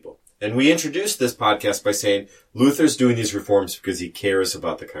teach the people. And we introduced this podcast by saying Luther's doing these reforms because he cares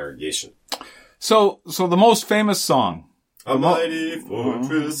about the congregation. So the most famous song. A mighty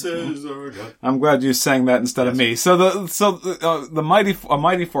fortress is our God. I'm glad you sang that instead of me. So a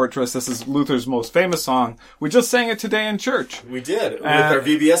mighty fortress. This is Luther's most famous song. We just sang it today in church. We did with our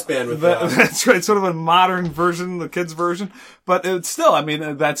VBS band. That's right, sort of a modern version, the kids' version. But it's still,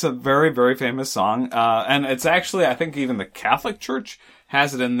 that's a very, very famous song. And it's actually, I think, even the Catholic Church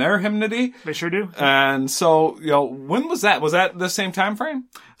has it in their hymnody. They sure do. And so, when was that? Was that the same time frame?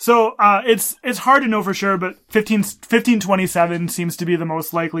 So, it's hard to know for sure, but 1527 seems to be the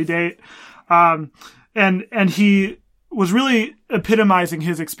most likely date. And he was really epitomizing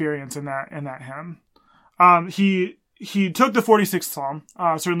his experience in that hymn. He took the 46th Psalm.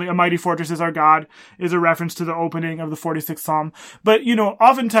 Certainly, a mighty fortress is our God is a reference to the opening of the 46th Psalm. But,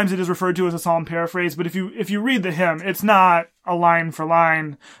 oftentimes it is referred to as a Psalm paraphrase. But if you read the hymn, it's not a line for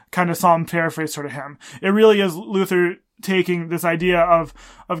line kind of Psalm paraphrase sort of hymn. It really is Luther taking this idea of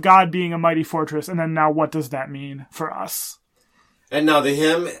God being a mighty fortress. And then now what does that mean for us? And now the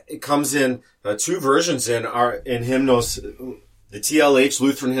hymn, it comes in 2 versions in hymnals. The TLH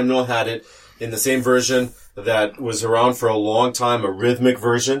Lutheran hymnal had it in the same version that was around for a long time, a rhythmic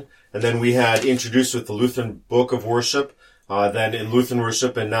version. And then we had introduced with the Lutheran Book of Worship, then in Lutheran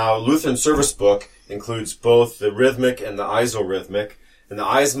Worship, and now Lutheran Service Book includes both the rhythmic and the iso-rhythmic. And the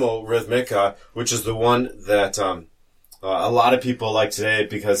iso-rhythmic, which is the one that a lot of people like today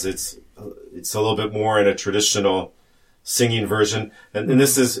because it's a little bit more in a traditional singing version. And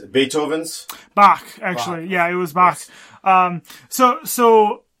this is Beethoven's? Bach, actually. Bach. Yeah, it was Bach. Yes.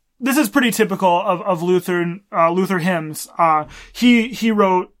 So this is pretty typical of Luther hymns. He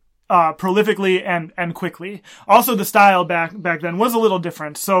wrote prolifically and quickly. Also, the style back then was a little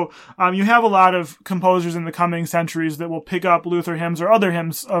different. So you have a lot of composers in the coming centuries that will pick up Luther hymns or other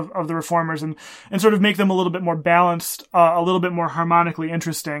hymns of the Reformers and sort of make them a little bit more balanced, a little bit more harmonically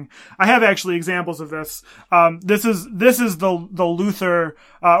interesting. I have actually examples of this. This is the Luther,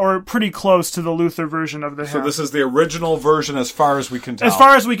 or pretty close to the Luther version of the hymn. So this is the original version as far as we can tell. As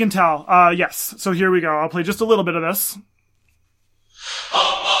far as we can tell, yes. So here we go. I'll play just a little bit of this.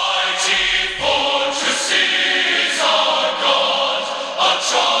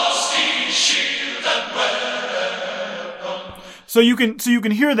 So you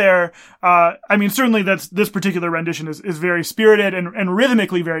can hear there, certainly this particular rendition is very spirited and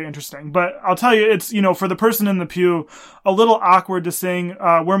rhythmically very interesting. But I'll tell you, it's, for the person in the pew, a little awkward to sing.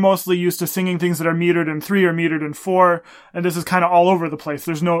 We're mostly used to singing things that are metered in 3 or metered in 4. And this is kind of all over the place.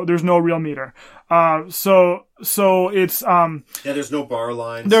 There's no real meter. So it's, there's no bar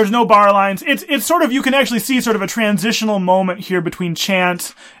lines. There's no bar lines. It's sort of, you can actually see sort of a transitional moment here between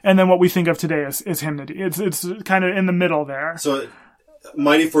chant and then what we think of today as hymnody. It's kind of in the middle there. So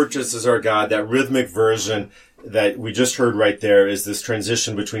Mighty Fortress is Our God, that rhythmic version that we just heard right there is this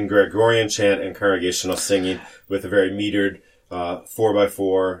transition between Gregorian chant and congregational singing with a very metered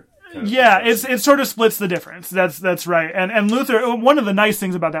 4x4. Yeah, it sort of splits the difference. That's right. And Luther, one of the nice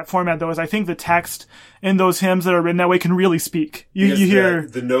things about that format though is I think the text in those hymns that are written that way can really speak. You hear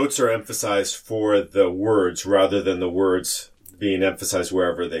the notes are emphasized for the words rather than the words being emphasized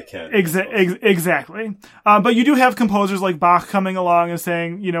wherever they can. Exactly. But you do have composers like Bach coming along and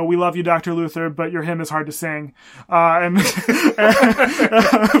saying, we love you, Dr. Luther, but your hymn is hard to sing. And making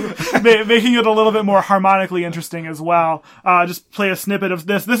it a little bit more harmonically interesting as well. Just play a snippet of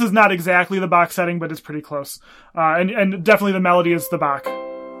this. This is not exactly the Bach setting, but it's pretty close. And definitely the melody is the Bach.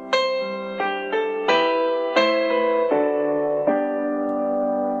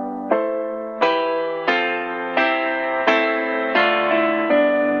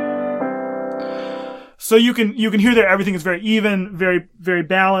 So you can hear that everything is very even, very, very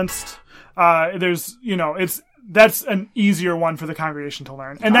balanced. That's an easier one for the congregation to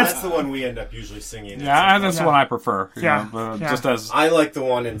learn. And that's the one we end up usually singing. Yeah, that's the one I prefer. Just as I like the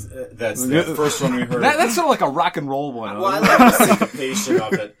one that's the first one we heard. That's sort of like a rock and roll one. Well, I like the syncopation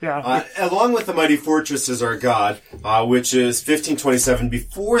of it. Along with the Mighty Fortress is Our God, which is 1527.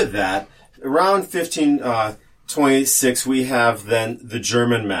 Before that, around 1526, we have then the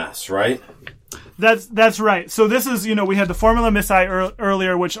German Mass, right? That's right. So this is, we had the Formula Missae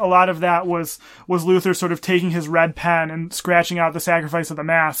earlier, which a lot of that was Luther sort of taking his red pen and scratching out the sacrifice of the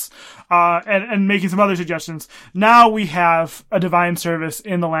Mass, and making some other suggestions. Now we have a divine service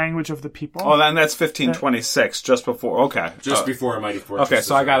in the language of the people. Oh, then that's 1526, just before, okay. Just before Mighty Fortress. Okay,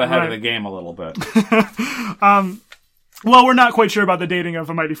 so I got ahead of the game a little bit. Well, we're not quite sure about the dating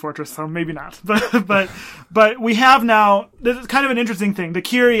of A Mighty Fortress, so maybe not. But we have now, this is kind of an interesting thing. The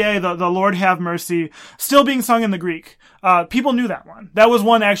Kyrie, the Lord have mercy, still being sung in the Greek. People knew that one. That was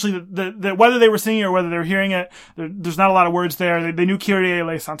one actually that whether they were singing or whether they were hearing it, there's not a lot of words there. They knew Kyrie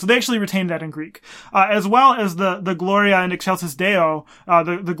eleison. So they actually retained that in Greek. As well as the Gloria and Excelsis Deo,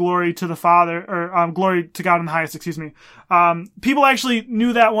 the glory to the Father, or, glory to God in the highest, excuse me. People actually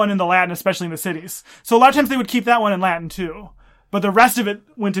knew that one in the Latin, especially in the cities. So a lot of times they would keep that one in Latin too. But the rest of it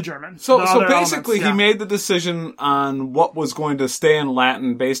went to German. So basically he made the decision on what was going to stay in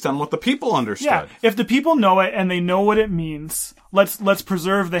Latin based on what the people understood. Yeah. If the people know it and they know what it means, let's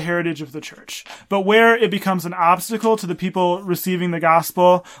preserve the heritage of the church. But where it becomes an obstacle to the people receiving the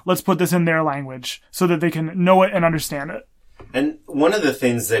gospel, let's put this in their language so that they can know it and understand it. And one of the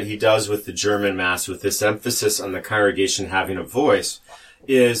things that he does with the German Mass, with this emphasis on the congregation having a voice,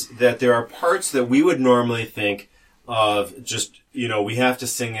 is that there are parts that we would normally think of just, we have to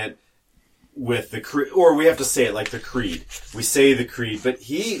sing it with the creed, or we have to say it like the creed. We say the creed, but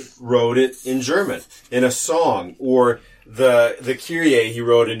he wrote it in German, in a song, or the Kyrie, he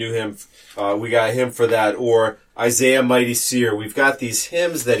wrote a new hymn. We got a hymn for that, or Isaiah Mighty Seer. We've got these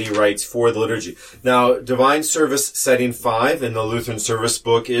hymns that he writes for the liturgy. Now, Divine Service Setting 5 in the Lutheran Service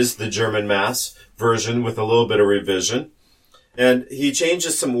Book is the German Mass version with a little bit of revision. And he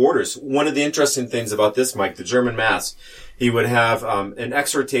changes some orders. One of the interesting things about this, Mike, the German Mass, he would have an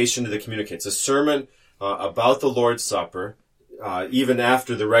exhortation to the communicants, a sermon about the Lord's Supper. Even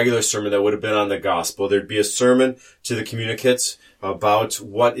after the regular sermon that would have been on the gospel, there'd be a sermon to the communicants about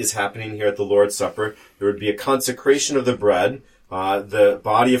what is happening here at the Lord's Supper. There would be a consecration of the bread. The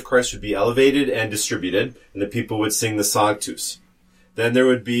body of Christ would be elevated and distributed, and the people would sing the Sanctus. Then there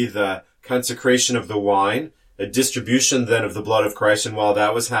would be the consecration of the wine, a distribution then of the blood of Christ, and while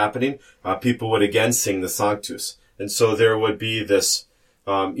that was happening, people would again sing the Sanctus. And so there would be this,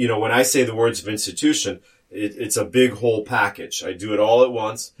 when I say the words of institution, it's a big whole package. I do it all at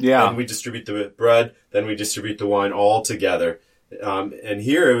once. Yeah. Then we distribute the bread, then we distribute the wine all together. And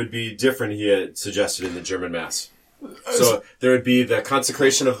here it would be different, he had suggested in the German Mass. So there would be the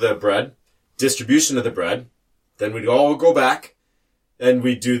consecration of the bread, distribution of the bread, then we'd all go back, and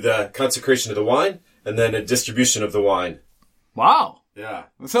we'd do the consecration of the wine, and then a distribution of the wine. Wow. Yeah.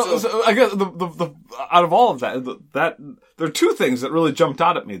 So I guess the out of all of that there are two things that really jumped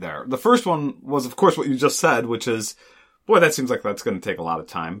out at me there. The first one was, of course, what you just said, which is, boy, that seems like that's going to take a lot of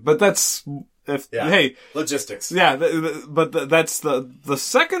time. But that's logistics. Yeah, but that's the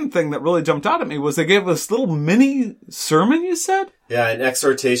second thing that really jumped out at me was they gave this little mini sermon. You said, yeah, an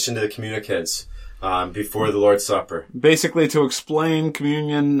exhortation to the communicants. Before the Lord's Supper. Basically to explain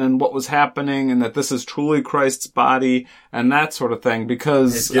communion and what was happening and that this is truly Christ's body and that sort of thing,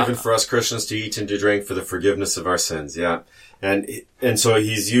 because it's given for us Christians to eat and to drink for the forgiveness of our sins. Yeah. And so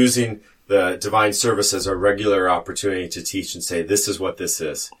he's using the divine service as a regular opportunity to teach and say, this is what this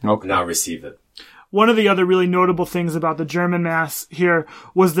is. Okay. Now receive it. one of the other really notable things about the German Mass here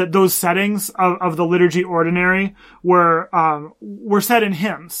was that those settings of the liturgy ordinary were set in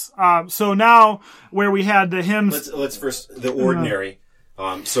hymns. So now where we had the hymns, let's first the ordinary.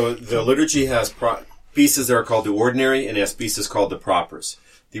 So the liturgy has pieces that are called the ordinary, and it has pieces called the propers.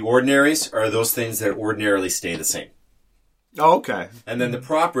 The ordinaries are those things that ordinarily stay the same. Oh, okay. And then the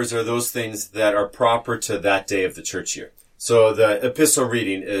propers are those things that are proper to that day of the church year. So the epistle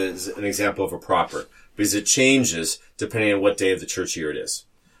reading is an example of a proper, because it changes depending on what day of the church year it is.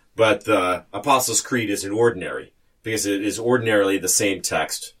 But the Apostles' Creed is an ordinary, because it is ordinarily the same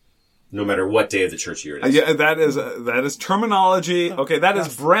text, no matter what day of the church year it is. Yeah, that is terminology. Okay, that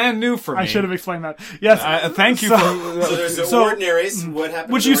is brand new for me. I should have explained that. Yes. Thank you. So there's the ordinaries. What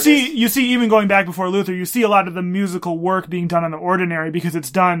happens? Which you see even going back before Luther, you see a lot of the musical work being done on the ordinary because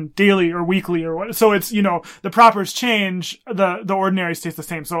it's done daily or weekly or what. So it's, the propers change, the ordinary stays the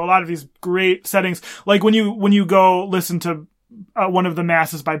same. So a lot of these great settings, like when you go listen to one of the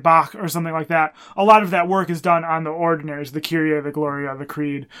masses by Bach or something like that, a lot of that work is done on the ordinaries, the Kyrie, the Gloria, the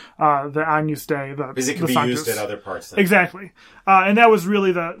Creed, the Agnus Dei, because it can be Sanctus. used at other parts. Then. Exactly. And that was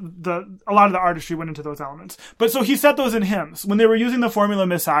really a lot of the artistry went into those elements. But so he set those in hymns. When they were using the Formula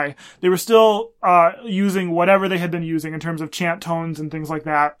Missae, they were still using whatever they had been using in terms of chant tones and things like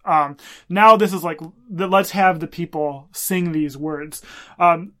that. Now this is like, let's have the people sing these words.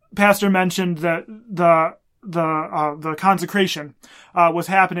 Pastor mentioned that the consecration was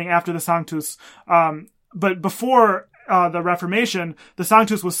happening after the Sanctus, but before the Reformation, the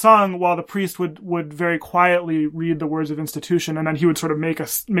Sanctus was sung while the priest would very quietly read the words of institution, and then he would sort of make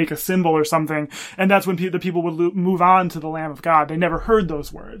a symbol or something, and that's when the people would move on to the Lamb of God. They never heard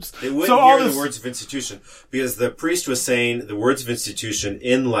those words. They wouldn't hear the words of institution because the priest was saying the words of institution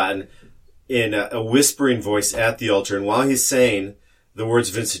in Latin in a whispering voice at the altar, and while he's saying the words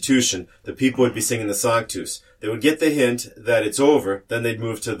of institution, the people would be singing the Sanctus. They would get the hint that it's over, then they'd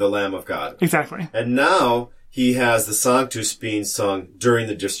move to the Lamb of God. Exactly. And now he has the Sanctus being sung during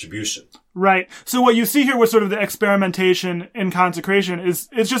the distribution. Right. So what you see here with sort of the experimentation in consecration is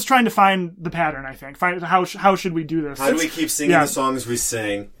it's just trying to find the pattern, I think. Find how should we do this? How do we keep singing the songs we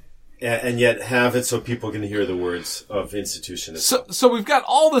sing and yet have it so people can hear the words of institution? So we've got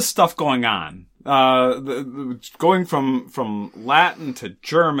all this stuff going on. Going from Latin to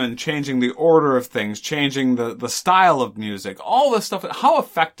German, changing the order of things, changing the style of music, all this stuff. How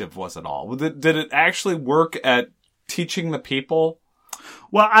effective was it all? Did it actually work at teaching the people?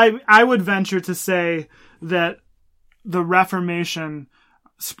 Well, I would venture to say that the Reformation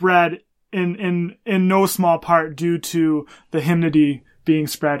spread in no small part due to the hymnody being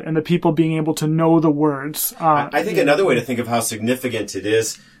spread and the people being able to know the words. I think another way to think of how significant it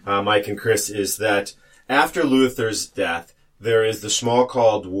is, Mike and Chris, is that after Luther's death, there is the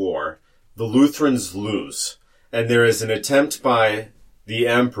Schmalkald War. The Lutherans lose, and there is an attempt by the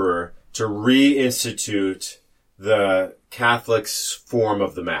emperor to reinstitute the Catholics' form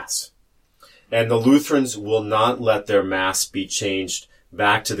of the Mass. And the Lutherans will not let their Mass be changed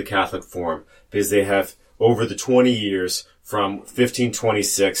back to the Catholic form because they have, over the 20 years, from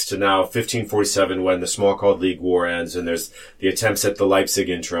 1526 to now 1547 when the Schmalkald League War ends and there's the attempts at the Leipzig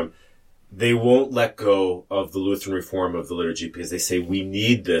Interim, they won't let go of the Lutheran reform of the liturgy because they say we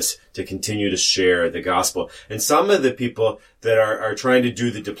need this to continue to share the gospel. And some of the people that are trying to do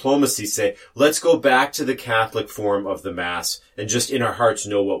the diplomacy say, let's go back to the Catholic form of the Mass and just in our hearts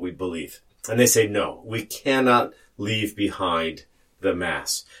know what we believe. And they say, no, we cannot leave behind the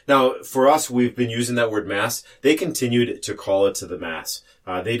Mass. Now, for us, we've been using that word Mass. They continued to call it to the Mass.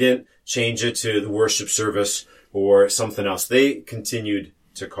 They didn't change it to the worship service or something else. They continued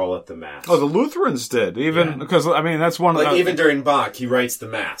to call it the Mass. Oh, the Lutherans did, even because that's one of the... even during Bach, he writes the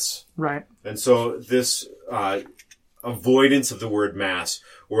Mass. Right. And so this avoidance of the word Mass,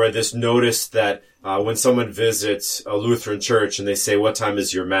 or this notice that when someone visits a Lutheran church and they say, "What time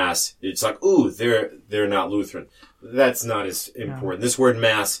is your Mass?" It's like, "Ooh, they're not Lutheran." That's not as important. Yeah. This word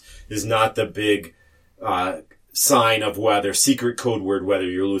Mass is not the big sign of secret code word, whether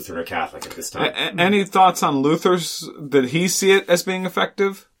you're Lutheran or Catholic at this time. Any thoughts on Luther's? Did he see it as being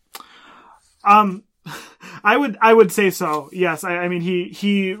effective? I would say so. Yes. I mean,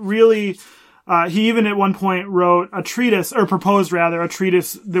 he really, he even at one point wrote a treatise, or proposed rather, a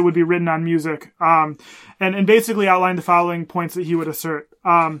treatise that would be written on music. And basically outlined the following points that he would assert.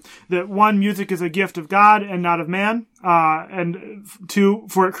 That one, music is a gift of God and not of man. And two,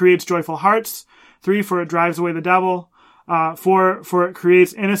 for it creates joyful hearts. 3, for it drives away the devil. 4, for it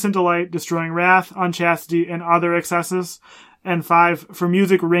creates innocent delight, destroying wrath, unchastity, and other excesses. And 5, for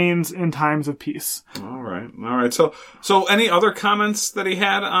music reigns in times of peace. All right. So any other comments that he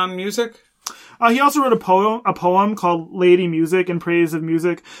had on music? He also wrote a poem called Lady Music in praise of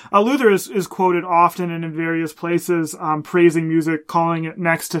music. Luther is quoted often and in various places, praising music, calling it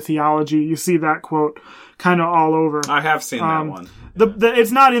next to theology. You see that quote kind of all over. I have seen that one.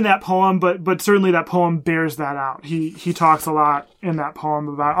 It's not in that poem, but certainly that poem bears that out. He talks a lot in that poem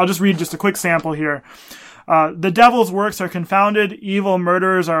about it. I'll just read just a quick sample here. The devil's works are confounded, evil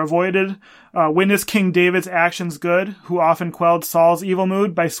murderers are avoided. Witness King David's actions good, who often quelled Saul's evil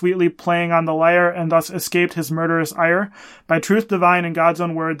mood by sweetly playing on the lyre and thus escaped his murderous ire. By truth divine and God's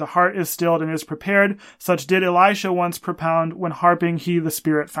own word, the heart is stilled and is prepared. Such did Elisha once propound, when harping he the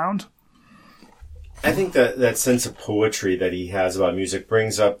Spirit found. I think that sense of poetry that he has about music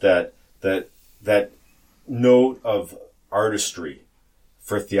brings up that note of artistry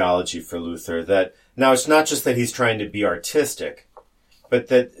for theology for Luther. That now it's not just that he's trying to be artistic, but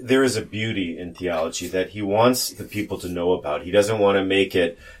that there is a beauty in theology that he wants the people to know about. He doesn't want to make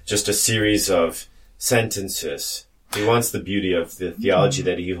it just a series of sentences. He wants the beauty of the theology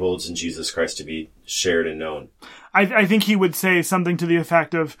that he holds in Jesus Christ to be shared and known. I think he would say something to the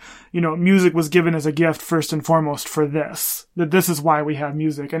effect of, music was given as a gift first and foremost for this. That this is why we have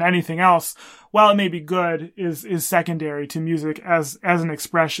music, and anything else, while it may be good, is secondary to music as an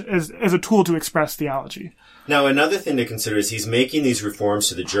expression, as a tool to express theology. Now, another thing to consider is he's making these reforms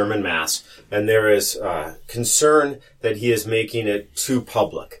to the German Mass, and there is concern that he is making it too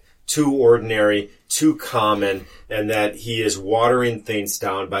public, too ordinary, too common, and that he is watering things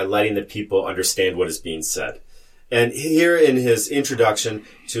down by letting the people understand what is being said. And here in his introduction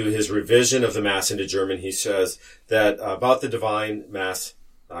to his revision of the Mass into German, he says that about the Divine Mass,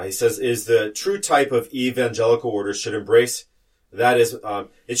 he says, is the true type of evangelical order should embrace. That is,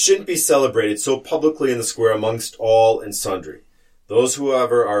 it shouldn't be celebrated so publicly in the square amongst all and sundry. Those,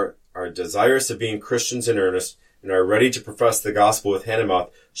 however, are desirous of being Christians in earnest and are ready to profess the gospel with hand and mouth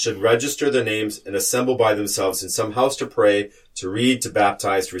should register their names and assemble by themselves in some house to pray, to read, to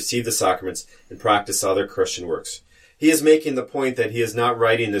baptize, to receive the sacraments, and practice other Christian works. He is making the point that he is not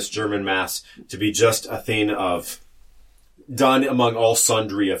writing this German Mass to be just a thing of done among all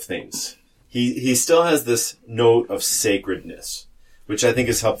sundry of things. He still has this note of sacredness, which I think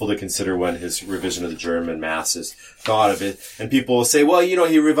is helpful to consider when his revision of the German Mass is thought of it. And people will say, well,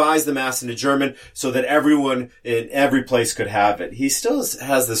 he revised the Mass into German so that everyone in every place could have it. He still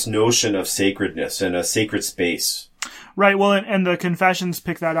has this notion of sacredness and a sacred space. Right. Well, and the confessions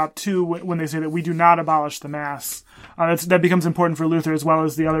pick that up too when they say that we do not abolish the Mass. That becomes important for Luther as well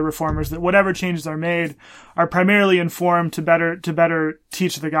as the other reformers, that whatever changes are made are primarily informed to better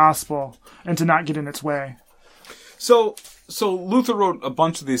teach the gospel and to not get in its way. So Luther wrote a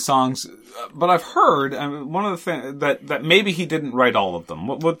bunch of these songs, but I've heard, one of the things that maybe he didn't write all of them.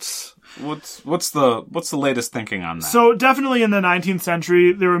 What's the latest thinking on that? So definitely in the 19th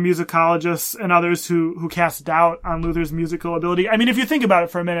century, there were musicologists and others who cast doubt on Luther's musical ability. I mean, if you think about it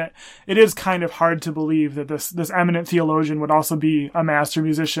for a minute, it is kind of hard to believe that this eminent theologian would also be a master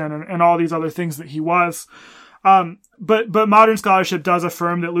musician and all these other things that he was. But modern scholarship does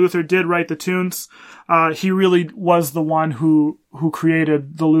affirm that Luther did write the tunes. He really was the one who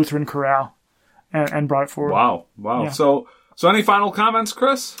created the Lutheran chorale and brought it forward. Wow. Yeah. So any final comments,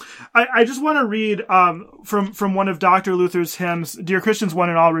 Chris? I just want to read from one of Dr. Luther's hymns, Dear Christians, One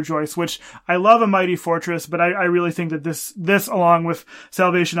and All Rejoice, which I love, A Mighty Fortress, but I really think that this along with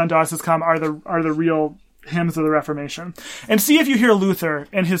Salvation Unto Us Has Come are the real hymns of the Reformation. And see if you hear Luther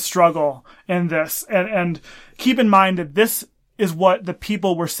and his struggle in this, and keep in mind that this is what the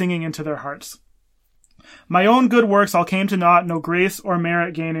people were singing into their hearts. My own good works all came to naught, no grace or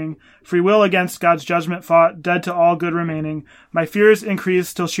merit gaining. Free will against God's judgment fought, dead to all good remaining. My fears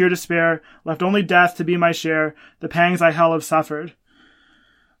increased till sheer despair, left only death to be my share, the pangs I hell have suffered.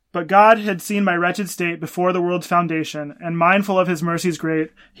 But God had seen my wretched state before the world's foundation, and mindful of his mercies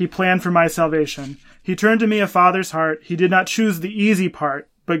great, he planned for my salvation. He turned to me a father's heart, he did not choose the easy part,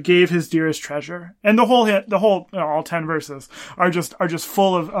 but gave his dearest treasure. And the whole all 10 verses are just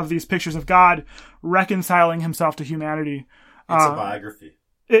full of these pictures of God reconciling himself to humanity. It's a biography.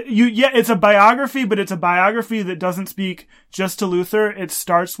 It's a biography, but it's a biography that doesn't speak just to Luther. It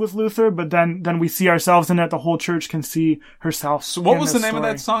starts with Luther, but then we see ourselves in it. The whole church can see herself. So what was the name of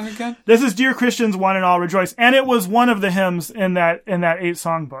that song again? This is Dear Christians, One and All Rejoice. And it was one of the hymns in that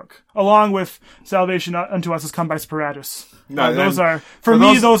 8-song book, along with Salvation Unto Us Has Come by Spiritus. Those are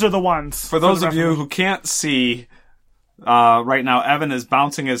the ones. For those of you who can't see, right now, Evan is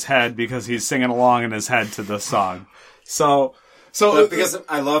bouncing his head because he's singing along in his head to the song. So because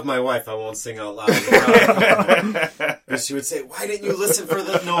I love my wife, I won't sing out loud. But she would say, "Why didn't you listen for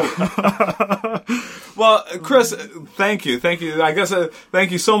the note?" Well, Chris, thank you. I guess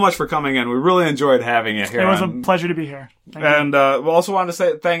thank you so much for coming in. We really enjoyed having you here. It was a pleasure to be here. Thank you. And we also wanted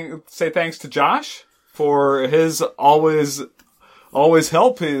to say thanks to Josh for his always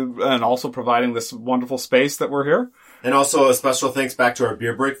help and also providing this wonderful space that we're here. And also a special thanks back to our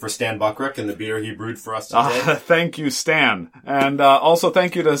beer break for Stan Buckrick and the beer he brewed for us today. Thank you, Stan. And also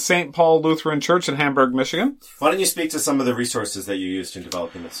thank you to St. Paul Lutheran Church in Hamburg, Michigan. Why don't you speak to some of the resources that you used in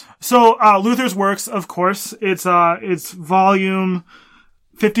developing this? So Luther's Works, of course, it's volume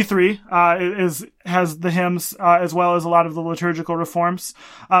 53 has the hymns as well as a lot of the liturgical reforms.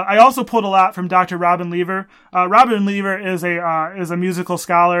 I also pulled a lot from Dr. Robin Lever. Robin Lever is a musical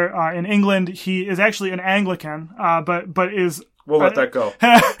scholar in England. He is actually an Anglican, but is. We'll let that go.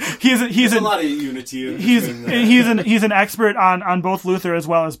 There's a lot of unity. He's an expert on both Luther as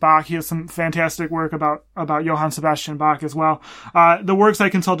well as Bach. He has some fantastic work about Johann Sebastian Bach as well. The works I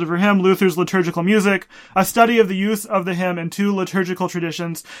consulted for him: Luther's Liturgical Music, a study of the use of the hymn in 2 liturgical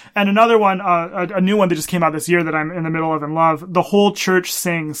traditions, and another one, a new one that just came out this year that I'm in the middle of and love: The Whole Church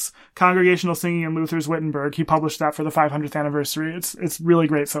Sings, Congregational Singing in Luther's Wittenberg. He published that for the 500th anniversary. It's really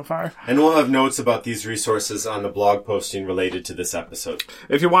great so far. And we'll have notes about these resources on the blog posting related to this episode.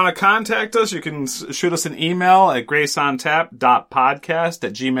 If you want to contact us, you can shoot us an email at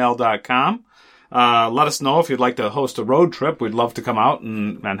graceontap.podcast@gmail.com. Let us know if you'd like to host a road trip. We'd love to come out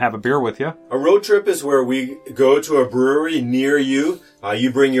and have a beer with you. A road trip is where we go to a brewery near you.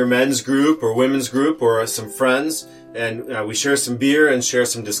 You bring your men's group or women's group or some friends, and we share some beer and share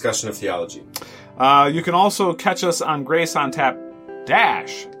some discussion of theology. You can also catch us on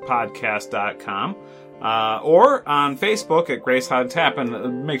graceontap-podcast.com. Or on Facebook at Grace on Tap,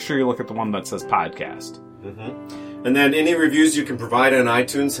 and make sure you look at the one that says podcast. Mm-hmm. And then any reviews you can provide on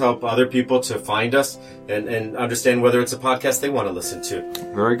iTunes help other people to find us and understand whether it's a podcast they want to listen to.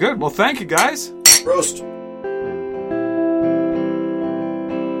 Very good. Well, thank you, guys. Prost.